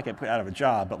 I might get put out of a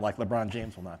job, but like LeBron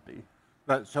James will not be.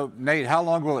 But, so Nate, how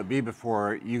long will it be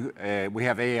before we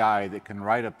have AI that can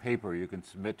write a paper you can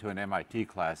submit to an MIT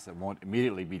class that won't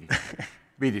immediately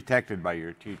be detected by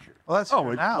your teacher? Well, that's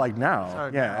now. Like now,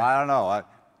 yeah. I don't know.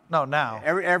 No, now.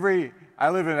 I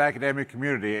live in an academic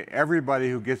community. Everybody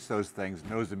who gets those things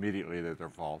knows immediately that they're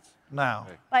false. Now.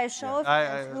 By a show of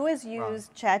hands, who has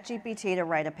used ChatGPT to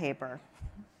write a paper?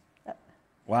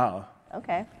 Wow.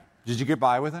 Okay. Did you get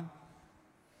by with it?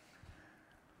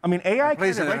 I mean, AI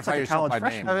Please kind of writes identify like a yourself college by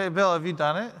freshman. name. I mean, Bill, have you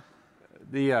done it?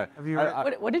 Have you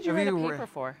What did you write a you paper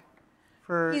for?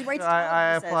 He writes I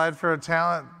talent applied for a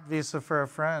talent visa for a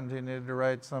friend who needed to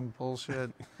write some bullshit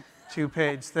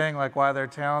 2-page thing like why they're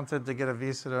talented to get a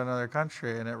visa to another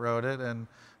country, and it wrote it, and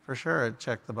for sure it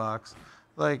checked the box.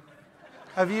 Like,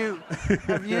 have you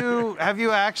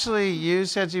actually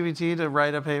used ChatGPT to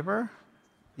write a paper?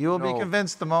 You will be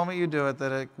convinced the moment you do it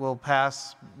that it will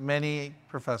pass many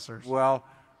professors. Well,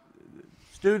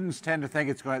 students tend to think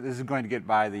this is going to get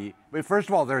by the. But first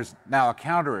of all, there's now a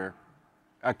counter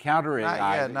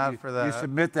AI. Not for that. You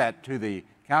submit that to the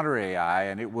counter AI,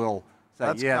 and it will say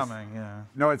That's yes. coming, yeah.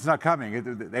 No, it's not coming.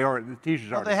 The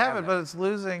teachers already They have it, that. but it's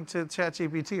losing to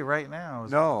ChatGPT right now.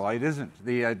 No, it isn't.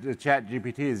 The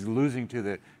ChatGPT is losing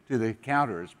to the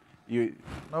counters.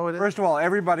 No, it First of all,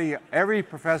 every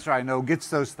professor I know gets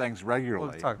those things regularly,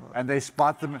 We'll talk about and they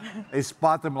spot them. They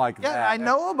spot them like that. Yeah, I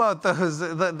know about those.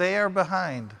 They are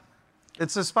behind.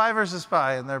 It's a spy versus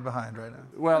spy, and they're behind right now.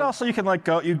 But also, you can like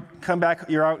you come back,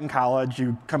 you're out in college,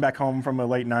 you come back home from a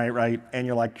late night, right? And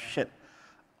you're like, shit,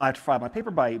 I have to file my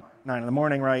paper by 9 in the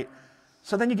morning, right?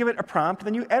 So then you give it a prompt,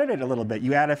 then you edit it a little bit.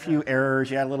 You add a few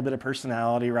errors, you add a little bit of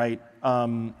personality, right?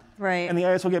 Right. And the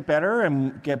AIs will get better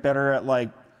at like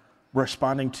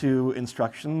responding to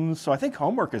instructions. So I think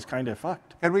homework is kind of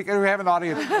fucked. Can we have an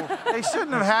audience? They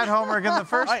shouldn't have had homework in the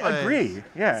first place. I agree.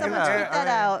 Yeah. Someone tweet that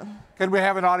out. Can we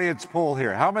have an audience poll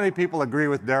here? How many people agree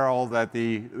with Daryl that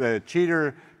the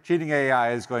cheating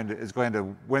AI is going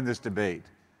to win this debate?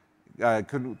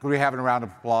 Could we have a round of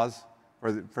applause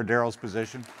for Daryl's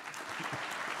position?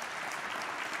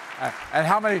 And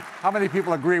how many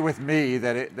people agree with me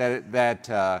that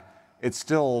it's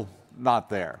still not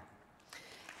there?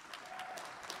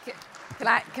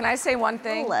 Can I say one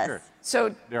thing? Sure.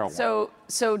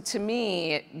 So to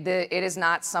me, it is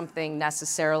not something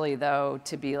necessarily though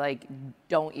to be like,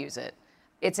 don't use it.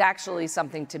 It's actually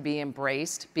something to be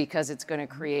embraced because it's going to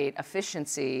create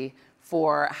efficiency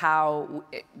for how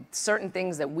certain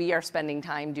things that we are spending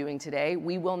time doing today,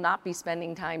 we will not be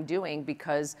spending time doing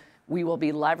because we will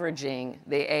be leveraging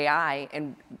the AI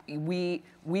and we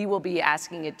will be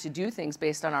asking it to do things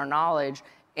based on our knowledge,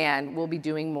 and we'll be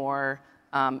doing more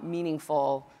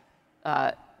meaningful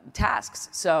tasks.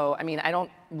 So, I mean, I don't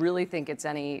really think it's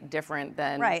any different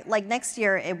than... Right, like next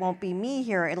year, it won't be me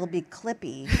here, it'll be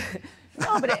Clippy.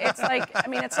 No, but it's like, I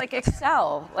mean, it's like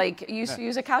Excel. Like, you used to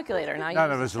use a calculator, now you None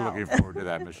use of us Excel. are looking forward to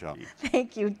that, Michele.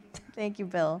 Thank you,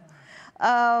 Bill.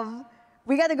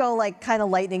 We got to go like kind of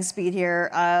lightning speed here.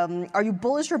 Are you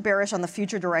bullish or bearish on the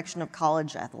future direction of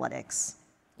college athletics?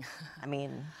 I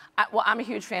mean... Well, I'm a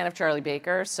huge fan of Charlie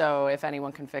Baker, so if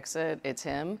anyone can fix it, it's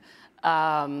him.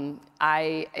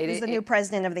 He's the new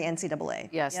president of the NCAA.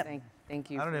 Yes, Yep.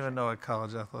 thank you. I don't even know what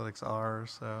college athletics are,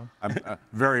 so. I'm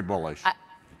very bullish.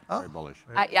 Very bullish.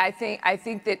 I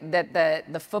think that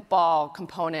the football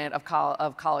component of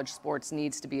college sports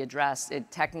needs to be addressed. It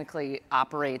technically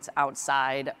operates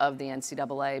outside of the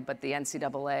NCAA, but the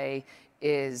NCAA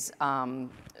is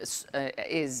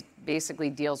basically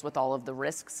deals with all of the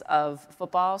risks of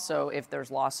football. So if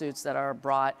there's lawsuits that are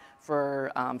brought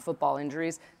for football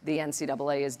injuries, the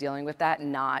NCAA is dealing with that,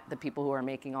 not the people who are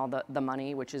making all the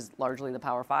money, which is largely the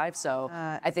Power Five. So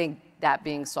I think that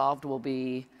being solved will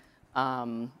be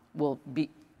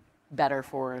better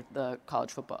for the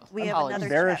college football. We have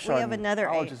another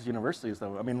colleges and universities,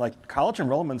 though. I mean, like, college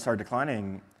enrollments are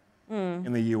declining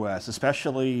in the U.S.,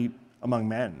 especially among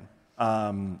men.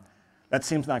 That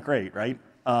seems not great, right?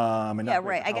 And Yeah, not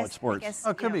great right. for I college guess, sports. I guess Oh,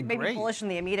 it could be maybe great. bullish in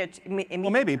the immediate.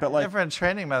 Well, maybe, but like, Different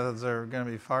training methods are going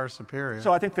to be far superior.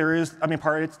 so I think there is. I mean,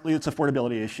 partly it's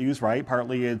affordability issues, right?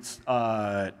 Partly it's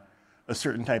a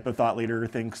certain type of thought leader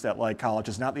thinks that like college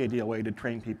is not the ideal way to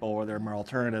train people, or there are more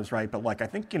alternatives, right? But like, I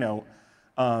think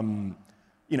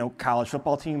college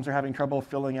football teams are having trouble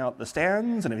filling out the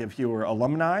stands, and if you have fewer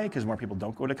alumni because more people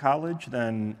don't go to college,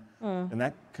 then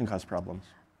that can cause problems.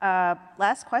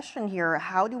 Last question here.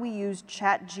 How do we use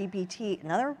ChatGPT?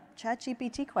 Another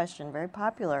ChatGPT question, very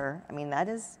popular. I mean, that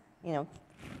is,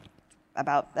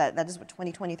 about that is what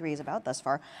 2023 is about thus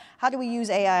far. How do we use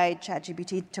AI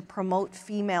ChatGPT to promote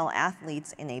female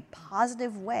athletes in a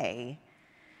positive way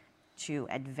to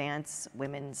advance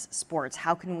women's sports?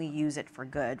 How can we use it for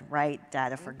good, right?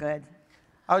 Data for good.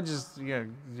 I would just,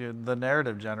 the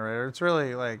narrative generator. It's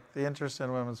really like the interest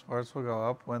in women's sports will go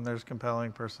up when there's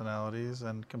compelling personalities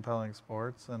and compelling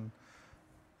sports. And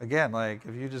again, like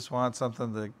if you just want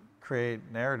something to create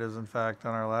narratives, in fact,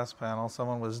 on our last panel,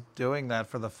 someone was doing that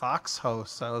for the Fox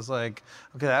hosts. I was like,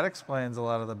 okay, that explains a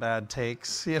lot of the bad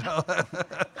takes,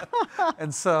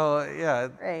 And so, yeah,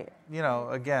 Right.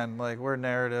 Again, like we're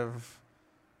narrative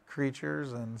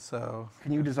creatures, and so.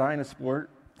 Can you design a sport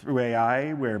through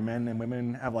AI where men and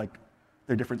women have like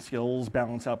their different skills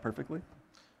balance out perfectly?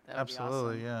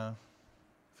 Absolutely, yeah.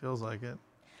 Feels like it.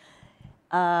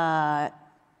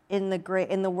 In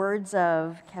the words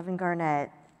of Kevin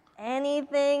Garnett,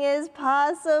 anything is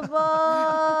possible.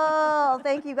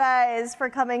 Thank you guys for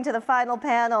coming to the final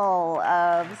panel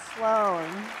of Sloan.